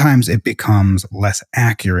 But sometimes it becomes less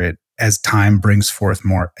accurate as time brings forth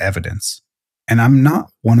more evidence. And I'm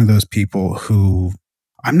not one of those people who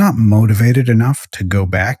I'm not motivated enough to go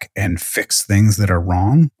back and fix things that are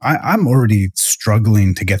wrong. I'm already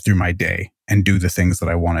struggling to get through my day and do the things that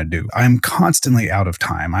I want to do. I'm constantly out of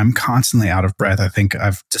time. I'm constantly out of breath. I think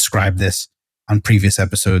I've described this on previous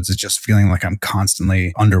episodes as just feeling like I'm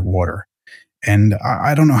constantly underwater. And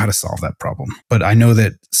I don't know how to solve that problem. But I know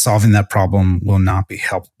that solving that problem will not be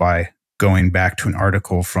helped by going back to an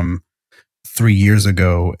article from 3 years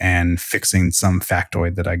ago and fixing some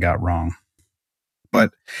factoid that I got wrong.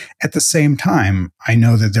 But at the same time, I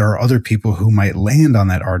know that there are other people who might land on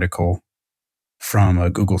that article from a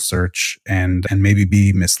Google search and maybe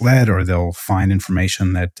be misled, or they'll find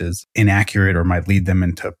information that is inaccurate or might lead them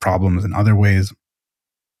into problems in other ways.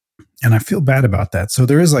 And I feel bad about that. So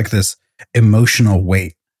there is like this emotional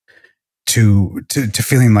weight to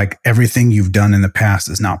feeling like everything you've done in the past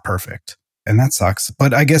is not perfect. And that sucks.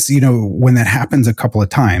 But I guess, when that happens a couple of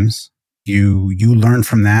times, you learn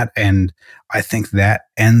from that. And I think that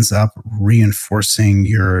ends up reinforcing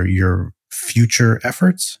your future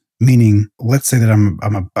efforts. Meaning, let's say that I'm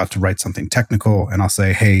about to write something technical and I'll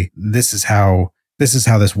say, hey, this is how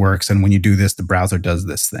this works. And when you do this, the browser does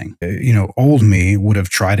this thing. Old me would have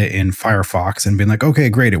tried it in Firefox and been like, okay,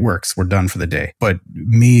 great, it works. We're done for the day. But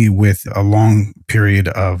me with a long period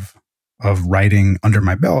of writing under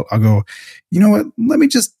my belt, I'll go, you know what? Let me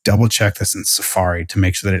just double check this in Safari to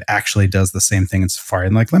make sure that it actually does the same thing in Safari.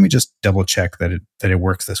 And let me just double check that it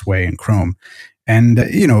works this way in Chrome. And,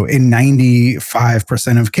 in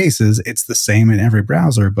 95% of cases, it's the same in every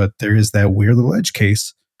browser, but there is that weird little edge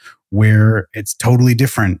case where it's totally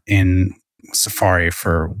different in Safari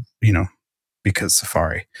because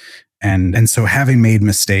Safari. And so having made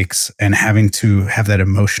mistakes and having to have that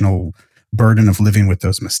emotional burden of living with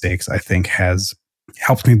those mistakes, I think has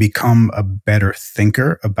helped me become a better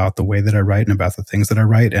thinker about the way that I write and about the things that I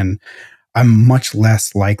write. And I'm much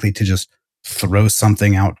less likely to just throw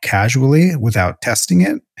something out casually without testing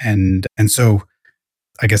it. And so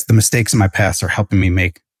I guess the mistakes in my past are helping me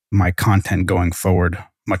make my content going forward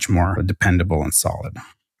much more dependable and solid.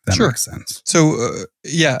 That Sure. makes sense. So,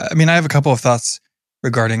 I have a couple of thoughts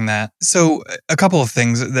regarding that. So a couple of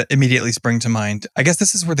things that immediately spring to mind. I guess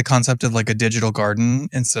this is where the concept of like a digital garden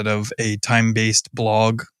instead of a time-based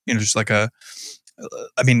blog, just like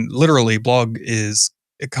literally blog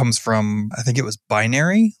it comes from, I think it was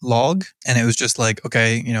binary log. And it was just like,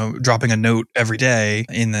 okay, dropping a note every day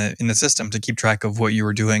in the system to keep track of what you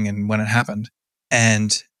were doing and when it happened.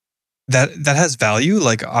 And that has value.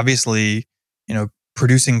 Like obviously,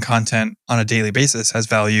 producing content on a daily basis has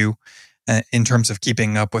value in terms of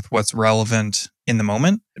keeping up with what's relevant in the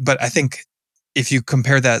moment. But I think if you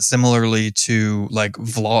compare that similarly to like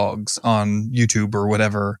vlogs on YouTube or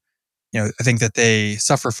whatever, I think that they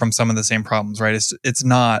suffer from some of the same problems, right? It's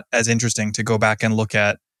not as interesting to go back and look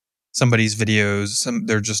at somebody's videos.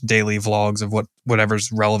 They're just daily vlogs of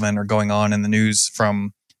whatever's relevant or going on in the news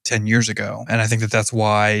from 10 years ago. And I think that that's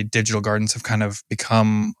why digital gardens have kind of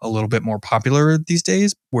become a little bit more popular these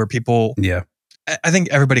days, where people, I think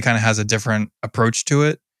everybody kind of has a different approach to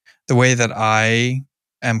it. The way that I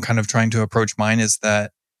am kind of trying to approach mine is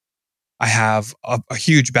that I have a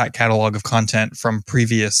huge back catalog of content from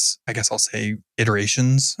previous, I guess I'll say,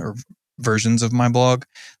 iterations or versions of my blog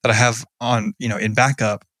that I have on, in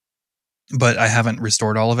backup, but I haven't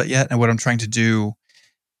restored all of it yet. And what I'm trying to do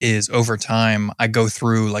is over time, I go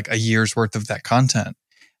through like a year's worth of that content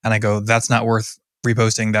and I go, that's not worth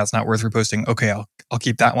reposting. That's not worth reposting. Okay, I'll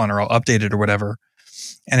keep that one or I'll update it or whatever.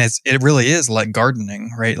 And it really is like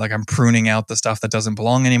gardening, right? Like I'm pruning out the stuff that doesn't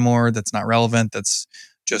belong anymore, that's not relevant, that's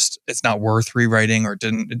just, it's not worth rewriting or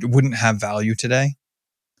it wouldn't have value today.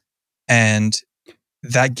 And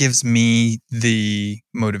that gives me the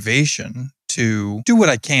motivation to do what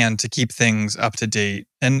I can to keep things up to date.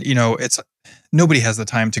 And, nobody has the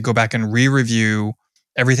time to go back and re-review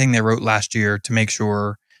everything they wrote last year to make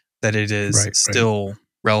sure that it is still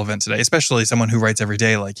relevant today, especially someone who writes every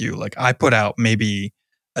day like you. Like I put out maybe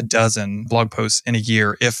a dozen blog posts in a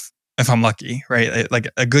year if I'm lucky, right? Like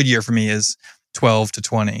a good year for me is 12 to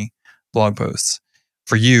 20 blog posts.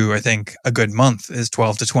 For you, I think a good month is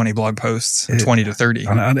 12 to 20 blog posts, 20 to 30.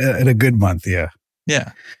 In a good month, yeah.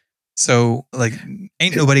 Yeah. So like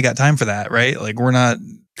ain't nobody got time for that, right? Like we're not.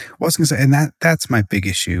 Well, I was going to say, and that's my big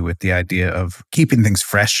issue with the idea of keeping things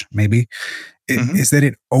fresh, maybe, is that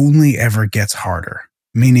it only ever gets harder.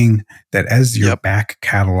 Meaning that as your back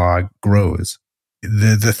catalog grows,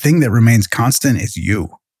 the thing that remains constant is you.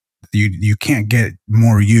 You can't get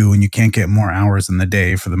more you, and you can't get more hours in the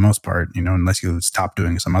day for the most part, unless you stop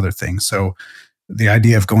doing some other things. So the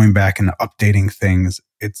idea of going back and updating things,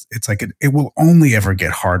 it's like it will only ever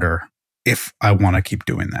get harder if I want to keep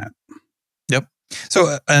doing that. Yep.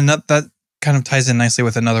 So and that kind of ties in nicely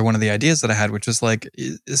with another one of the ideas that I had, which was like,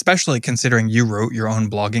 especially considering you wrote your own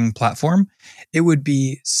blogging platform, it would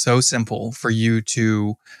be so simple for you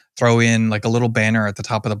to throw in like a little banner at the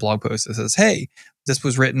top of the blog post that says, hey, this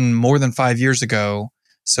was written more than 5 years ago,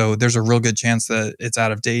 so there's a real good chance that it's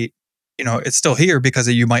out of date. It's still here because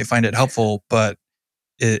you might find it helpful, but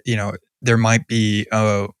there might be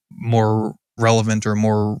a more relevant or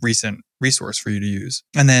more recent resource for you to use.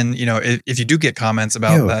 And then, if you do get comments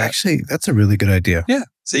about that. Actually, that's a really good idea. Yeah.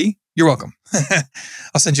 See, you're welcome.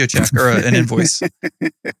 I'll send you a check or an invoice.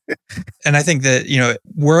 And I think that,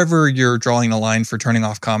 wherever you're drawing a line for turning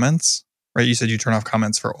off comments, right? You said you turn off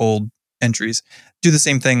comments for old entries. Do the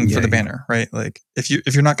same thing for the banner, right? Like if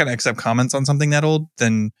you're not going to accept comments on something that old,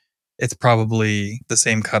 then it's probably the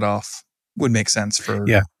same cutoff would make sense for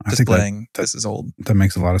displaying this is old. That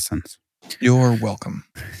makes a lot of sense. You're welcome.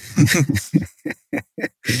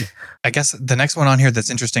 I guess the next one on here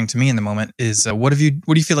that's interesting to me in the moment is what do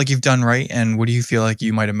you feel like you've done right, and what do you feel like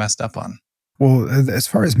you might have messed up on? Well, as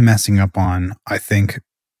far as messing up on, I think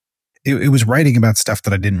it was writing about stuff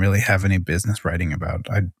that I didn't really have any business writing about.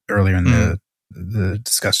 Earlier in the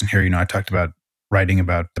discussion here, I talked about writing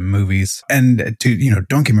about the movies, and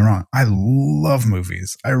don't get me wrong, I love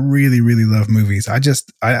movies. I really, really love movies. I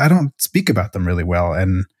don't speak about them really well,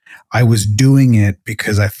 and I was doing it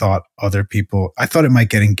because I thought it might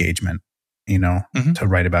get engagement, to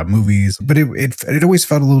write about movies, but it always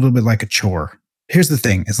felt a little bit like a chore. Here's the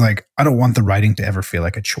thing. It's like, I don't want the writing to ever feel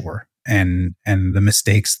like a chore. And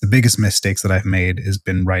the biggest mistakes that I've made has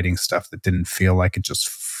been writing stuff that didn't feel like it just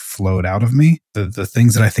flowed out of me. The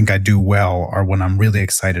things that I think I do well are when I'm really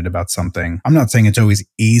excited about something. I'm not saying it's always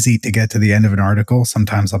easy to get to the end of an article.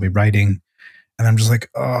 Sometimes I'll be writing and I'm just like,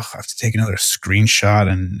 oh, I have to take another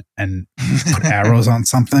screenshot and put arrows on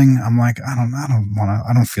something. I'm like, I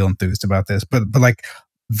don't feel enthused about this. But like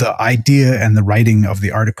the idea and the writing of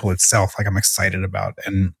the article itself, like I'm excited about.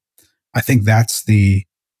 And I think that's the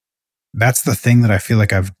thing that I feel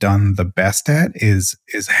like I've done the best at is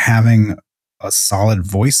having a solid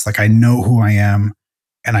voice. Like I know who I am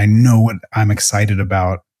and I know what I'm excited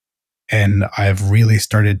about. And I've really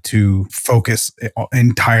started to focus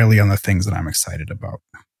entirely on the things that I'm excited about.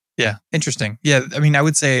 Yeah. Interesting. Yeah. I mean, I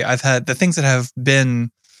would say I've had the things that have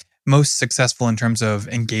been most successful in terms of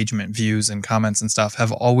engagement, views and comments and stuff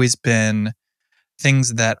have always been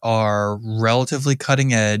things that are relatively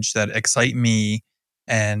cutting edge, that excite me.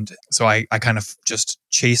 And so I kind of just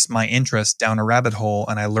chase my interest down a rabbit hole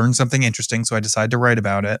and I learn something interesting. So I decide to write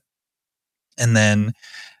about it. And then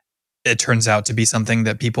it turns out to be something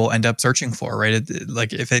that people end up searching for, right?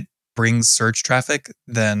 Like if it brings search traffic,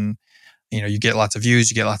 then, you get lots of views,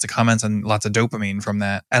 you get lots of comments and lots of dopamine from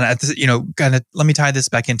that. And kind of let me tie this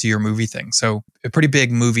back into your movie thing. So a pretty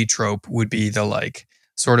big movie trope would be the like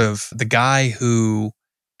sort of the guy who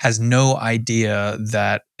has no idea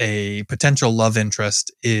that a potential love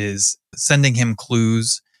interest is sending him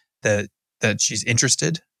clues that she's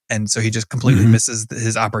interested. And so he just completely misses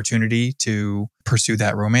his opportunity to pursue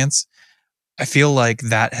that romance. I feel like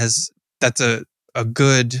that's a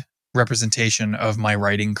good representation of my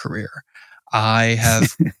writing career. I have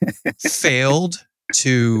failed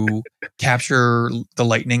to capture the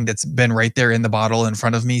lightning that's been right there in the bottle in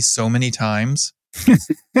front of me so many times,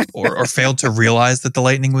 or failed to realize that the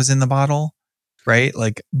lightning was in the bottle, right?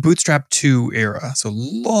 Like Bootstrap 2 era, so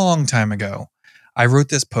long time ago, I wrote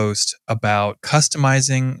this post about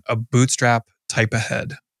customizing a Bootstrap type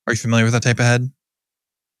ahead. Are you familiar with that type ahead?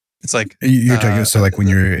 It's like you're talking so like when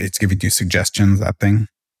it's giving you suggestions, that thing.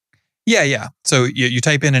 Yeah. So you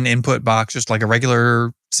type in an input box, just like a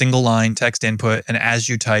regular single line text input, and as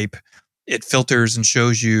you type, it filters and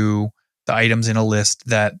shows you the items in a list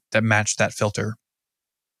that match that filter.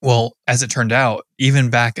 Well, as it turned out, even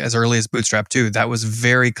back as early as Bootstrap 2, that was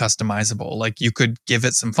very customizable. Like you could give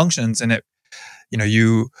it some functions and it,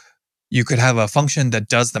 you could have a function that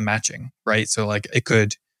does the matching, right? So like it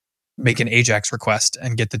could make an AJAX request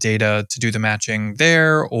and get the data to do the matching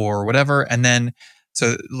there or whatever. And then,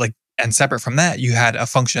 and separate from that, you had a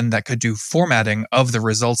function that could do formatting of the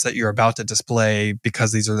results that you're about to display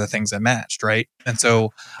because these are the things that matched, right? And so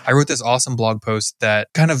I wrote this awesome blog post that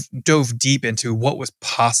kind of dove deep into what was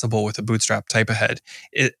possible with a Bootstrap type ahead.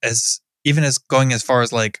 Even as going as far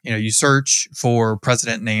as like, you search for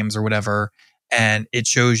president names or whatever, and it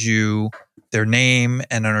shows you their name,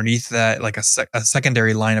 and underneath that, like a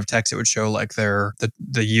secondary line of text, it would show like the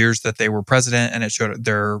years that they were president, and it showed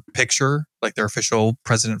their picture, like their official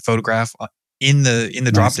president photograph in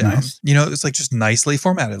the drop down. Nice. You know, it's like just nicely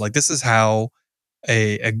formatted. Like this is how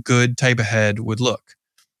a good type of head would look.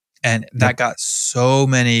 And that got so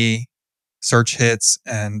many search hits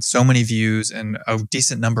and so many views and a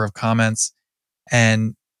decent number of comments.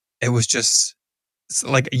 And it was just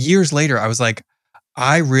like years later, I was like,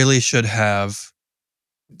 I really should have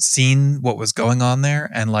seen what was going on there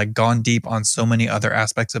and like gone deep on so many other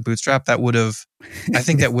aspects of Bootstrap that would have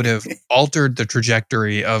altered the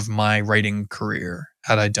trajectory of my writing career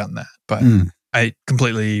had I done that. But I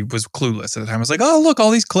completely was clueless at the time. I was like, oh, look, all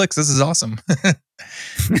these clicks. This is awesome.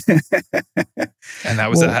 And that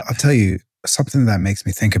was that. I'll tell you, something that makes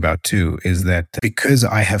me think about too is that because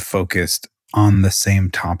I have focused on the same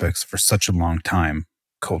topics for such a long time,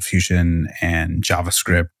 Cold Fusion and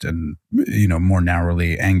JavaScript and, you know, more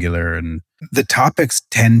narrowly Angular, and the topics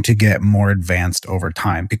tend to get more advanced over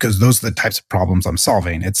time because those are the types of problems I'm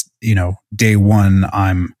solving. It's, you know, day one,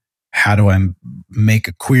 how do I make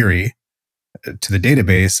a query to the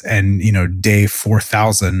database? And, you know, day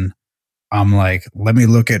 4,000, I'm like, let me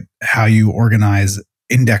look at how you organize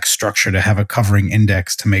index structure to have a covering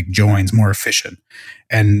index to make joins more efficient.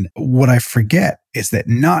 And what I forget is that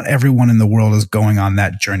not everyone in the world is going on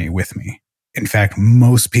that journey with me. In fact,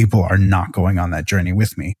 most people are not going on that journey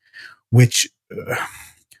with me, which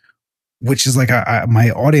is like my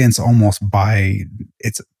audience almost by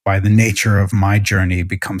the nature of my journey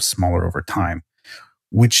becomes smaller over time,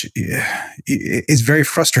 which is very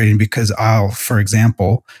frustrating because I'll, for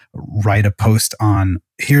example, write a post on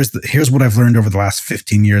here's what I've learned over the last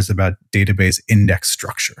 15 years about database index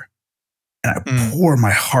structure. And I pour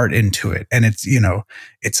my heart into it. And it's, you know,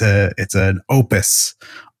 it's an opus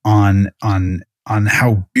on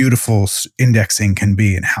how beautiful indexing can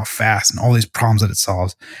be and how fast and all these problems that it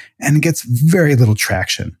solves. And it gets very little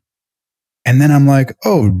traction. And then I'm like,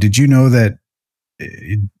 oh, did you know that,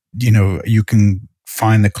 you know, you can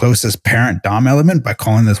find the closest parent DOM element by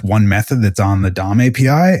calling this one method that's on the DOM API?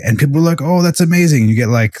 And people are like, oh, that's amazing. You get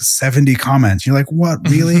like 70 comments. You're like, what,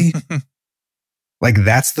 really? Like,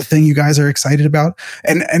 that's the thing you guys are excited about?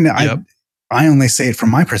 And yep. I only say it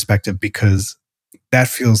from my perspective because that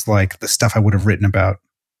feels like the stuff I would have written about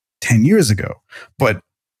 10 years ago. But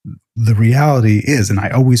the reality is, and I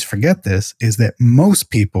always forget this, is that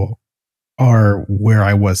most people are where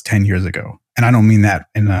I was 10 years ago. And I don't mean that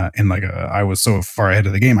in like I was so far ahead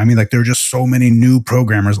of the game. I mean, like, there are just so many new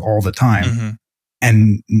programmers all the time,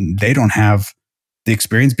 and they don't have the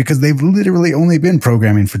experience because they've literally only been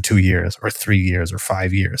programming for 2 years or 3 years or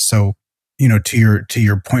 5 years. So, you know, to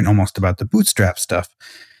your point almost about the Bootstrap stuff,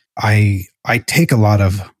 I take a lot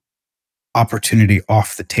of opportunity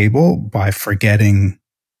off the table by forgetting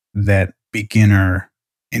that beginner,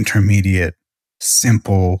 intermediate,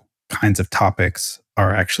 simple kinds of topics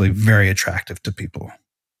are actually very attractive to people.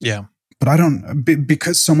 Yeah. But I don't,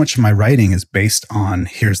 because so much of my writing is based on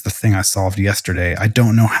here's the thing I solved yesterday, I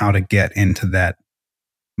don't know how to get into that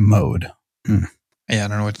mode. Yeah, I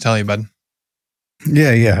don't know what to tell you, bud.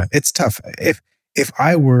 Yeah. It's tough. If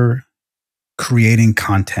I were creating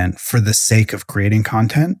content for the sake of creating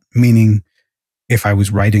content, meaning if I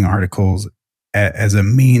was writing articles as a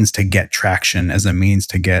means to get traction, as a means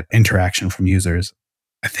to get interaction from users,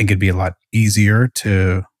 I think it'd be a lot easier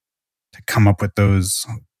to come up with those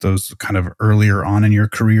kind of earlier on in your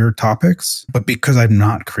career topics. But because I'm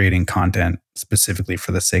not creating content specifically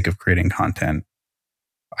for the sake of creating content,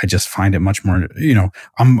 I just find it much more, you know,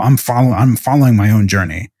 I'm following my own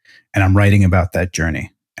journey and I'm writing about that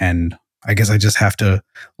journey. And I guess I just have to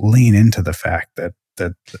lean into the fact that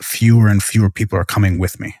fewer and fewer people are coming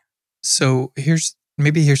with me. So here's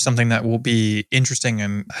something that will be interesting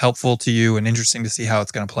and helpful to you and interesting to see how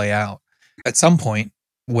it's going to play out. At some point,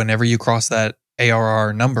 whenever you cross that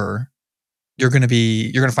ARR number, you're going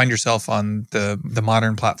to find yourself on the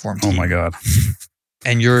modern platform team. Oh my God.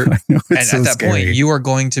 And at that point, you are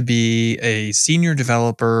going to be a senior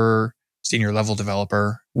level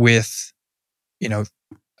developer with, you know,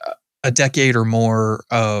 a decade or more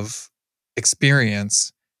of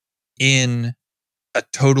experience in a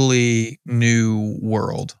totally new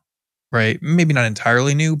world, right? Maybe not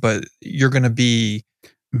entirely new, but you're going to be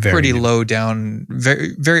pretty low down,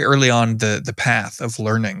 very, very early on the path of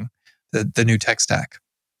learning the new tech stack.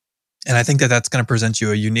 And I think that that's going to present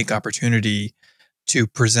you a unique opportunity to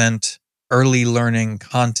present early learning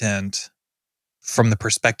content from the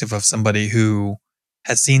perspective of somebody who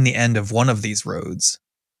has seen the end of one of these roads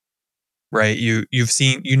right? You've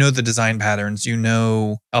seen, you know, the design patterns, you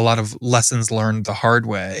know, a lot of lessons learned the hard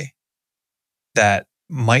way that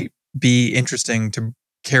might be interesting to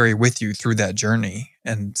carry with you through that journey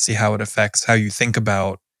and see how it affects how you think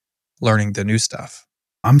about learning the new stuff.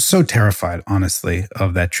 I'm so terrified, honestly,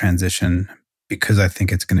 of that transition because I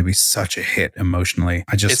think it's going to be such a hit emotionally.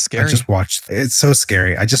 It's scary. It's so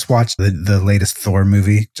scary. I just watched the latest Thor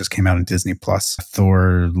movie, just came out on Disney Plus,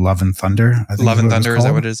 Thor Love and Thunder. Love and Thunder, is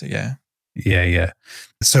that what it is? Yeah. Yeah.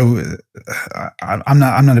 So I'm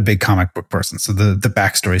not a big comic book person. So the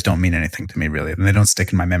backstories don't mean anything to me really. And they don't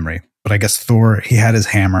stick in my memory. But I guess Thor, he had his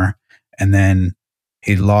hammer and then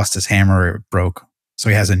he lost his hammer, it broke. So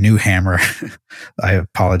he has a new hammer. I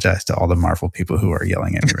apologize to all the Marvel people who are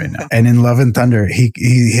yelling at me right now. And in Love and Thunder, he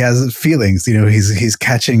has feelings. You know, he's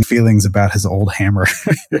catching feelings about his old hammer,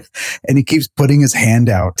 and he keeps putting his hand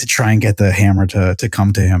out to try and get the hammer to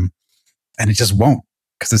come to him, and it just won't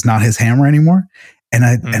because it's not his hammer anymore. And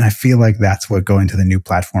I feel like that's what going to the new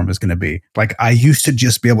platform is going to be. Like I used to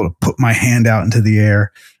just be able to put my hand out into the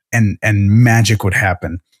air, and magic would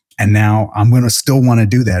happen. And now I'm going to still want to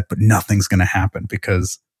do that, but nothing's going to happen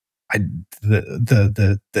because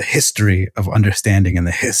the history of understanding and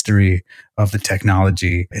the history of the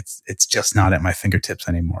technology, it's just not at my fingertips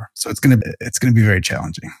anymore. So it's going to be very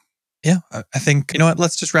challenging. Yeah, I think, you know what,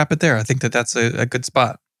 let's just wrap it there. I think that's a good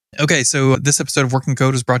spot. Okay, so this episode of Working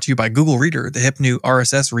Code was brought to you by Google Reader, the hip new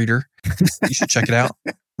RSS reader. You should check it out,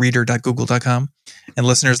 reader.google.com. And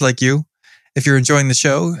listeners like you, if you're enjoying the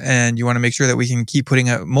show and you want to make sure that we can keep putting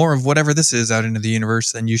out more of whatever this is out into the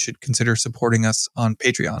universe, then you should consider supporting us on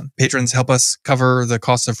Patreon. Patrons help us cover the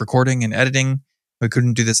cost of recording and editing. We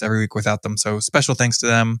couldn't do this every week without them. So special thanks to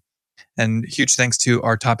them. And huge thanks to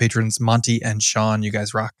our top patrons, Monty and Sean. You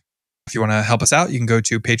guys rock. If you want to help us out, you can go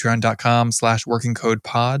to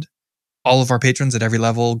patreon.com/workingcodepod. All of our patrons at every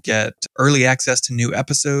level get early access to new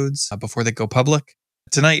episodes before they go public.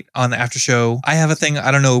 Tonight on the after show, I have a thing.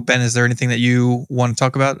 I don't know, Ben, is there anything that you want to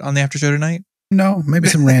talk about on the after show tonight? No, maybe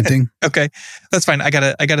some ranting. Okay, that's fine. I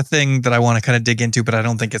got a thing that I want to kind of dig into, but I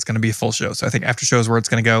don't think it's going to be a full show. So I think after show is where it's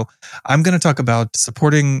going to go. I'm going to talk about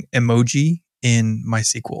supporting emoji in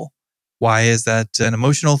MySQL. Why is that an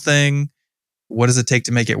emotional thing? What does it take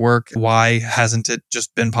to make it work? Why hasn't it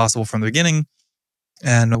just been possible from the beginning?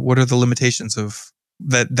 And what are the limitations of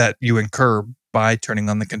that you incur by turning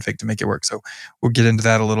on the config to make it work? So we'll get into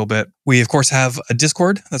that a little bit. We, of course, have a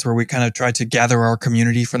Discord. That's where we kind of try to gather our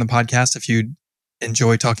community from the podcast. If you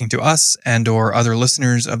enjoy talking to us and or other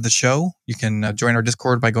listeners of the show, you can join our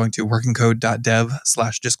Discord by going to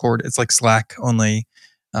workingcode.dev/Discord. It's like Slack, only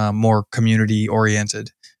more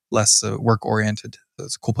community-oriented, less work-oriented. So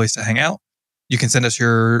it's a cool place to hang out. You can send us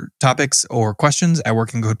your topics or questions at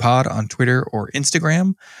Working Code Pod on Twitter or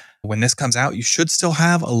Instagram. When this comes out, you should still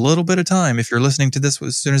have a little bit of time. If you're listening to this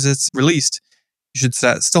as soon as it's released, you should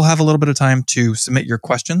still have a little bit of time to submit your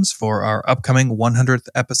questions for our upcoming 100th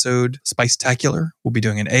episode Spice-tacular. We'll be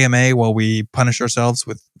doing an AMA while we punish ourselves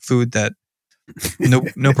with food that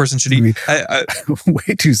no person should eat.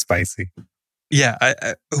 Way too spicy. Yeah.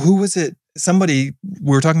 Who was it? We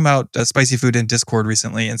were talking about spicy food in Discord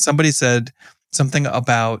recently, and somebody said something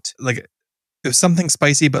about like, it was something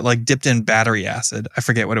spicy, but like dipped in battery acid. I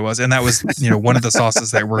forget what it was. And that was, one of the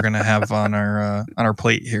sauces that we're going to have on our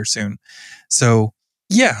plate here soon. So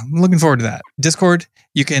yeah, I'm looking forward to that. Discord,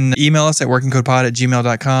 you can email us at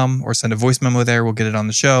workingcodepod@gmail.com or send a voice memo there. We'll get it on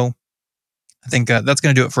the show. I think that's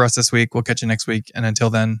going to do it for us this week. We'll catch you next week. And until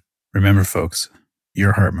then, remember folks,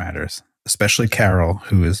 your heart matters, especially Carol,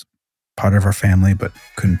 who is part of our family, but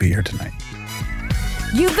couldn't be here tonight.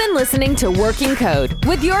 You've been listening to Working Code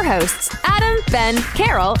with your hosts, Adam, Ben,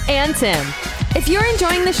 Carol, and Tim. If you're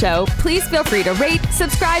enjoying the show, please feel free to rate,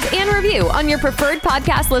 subscribe, and review on your preferred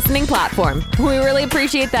podcast listening platform. We really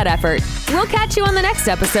appreciate that effort. We'll catch you on the next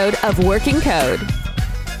episode of Working Code.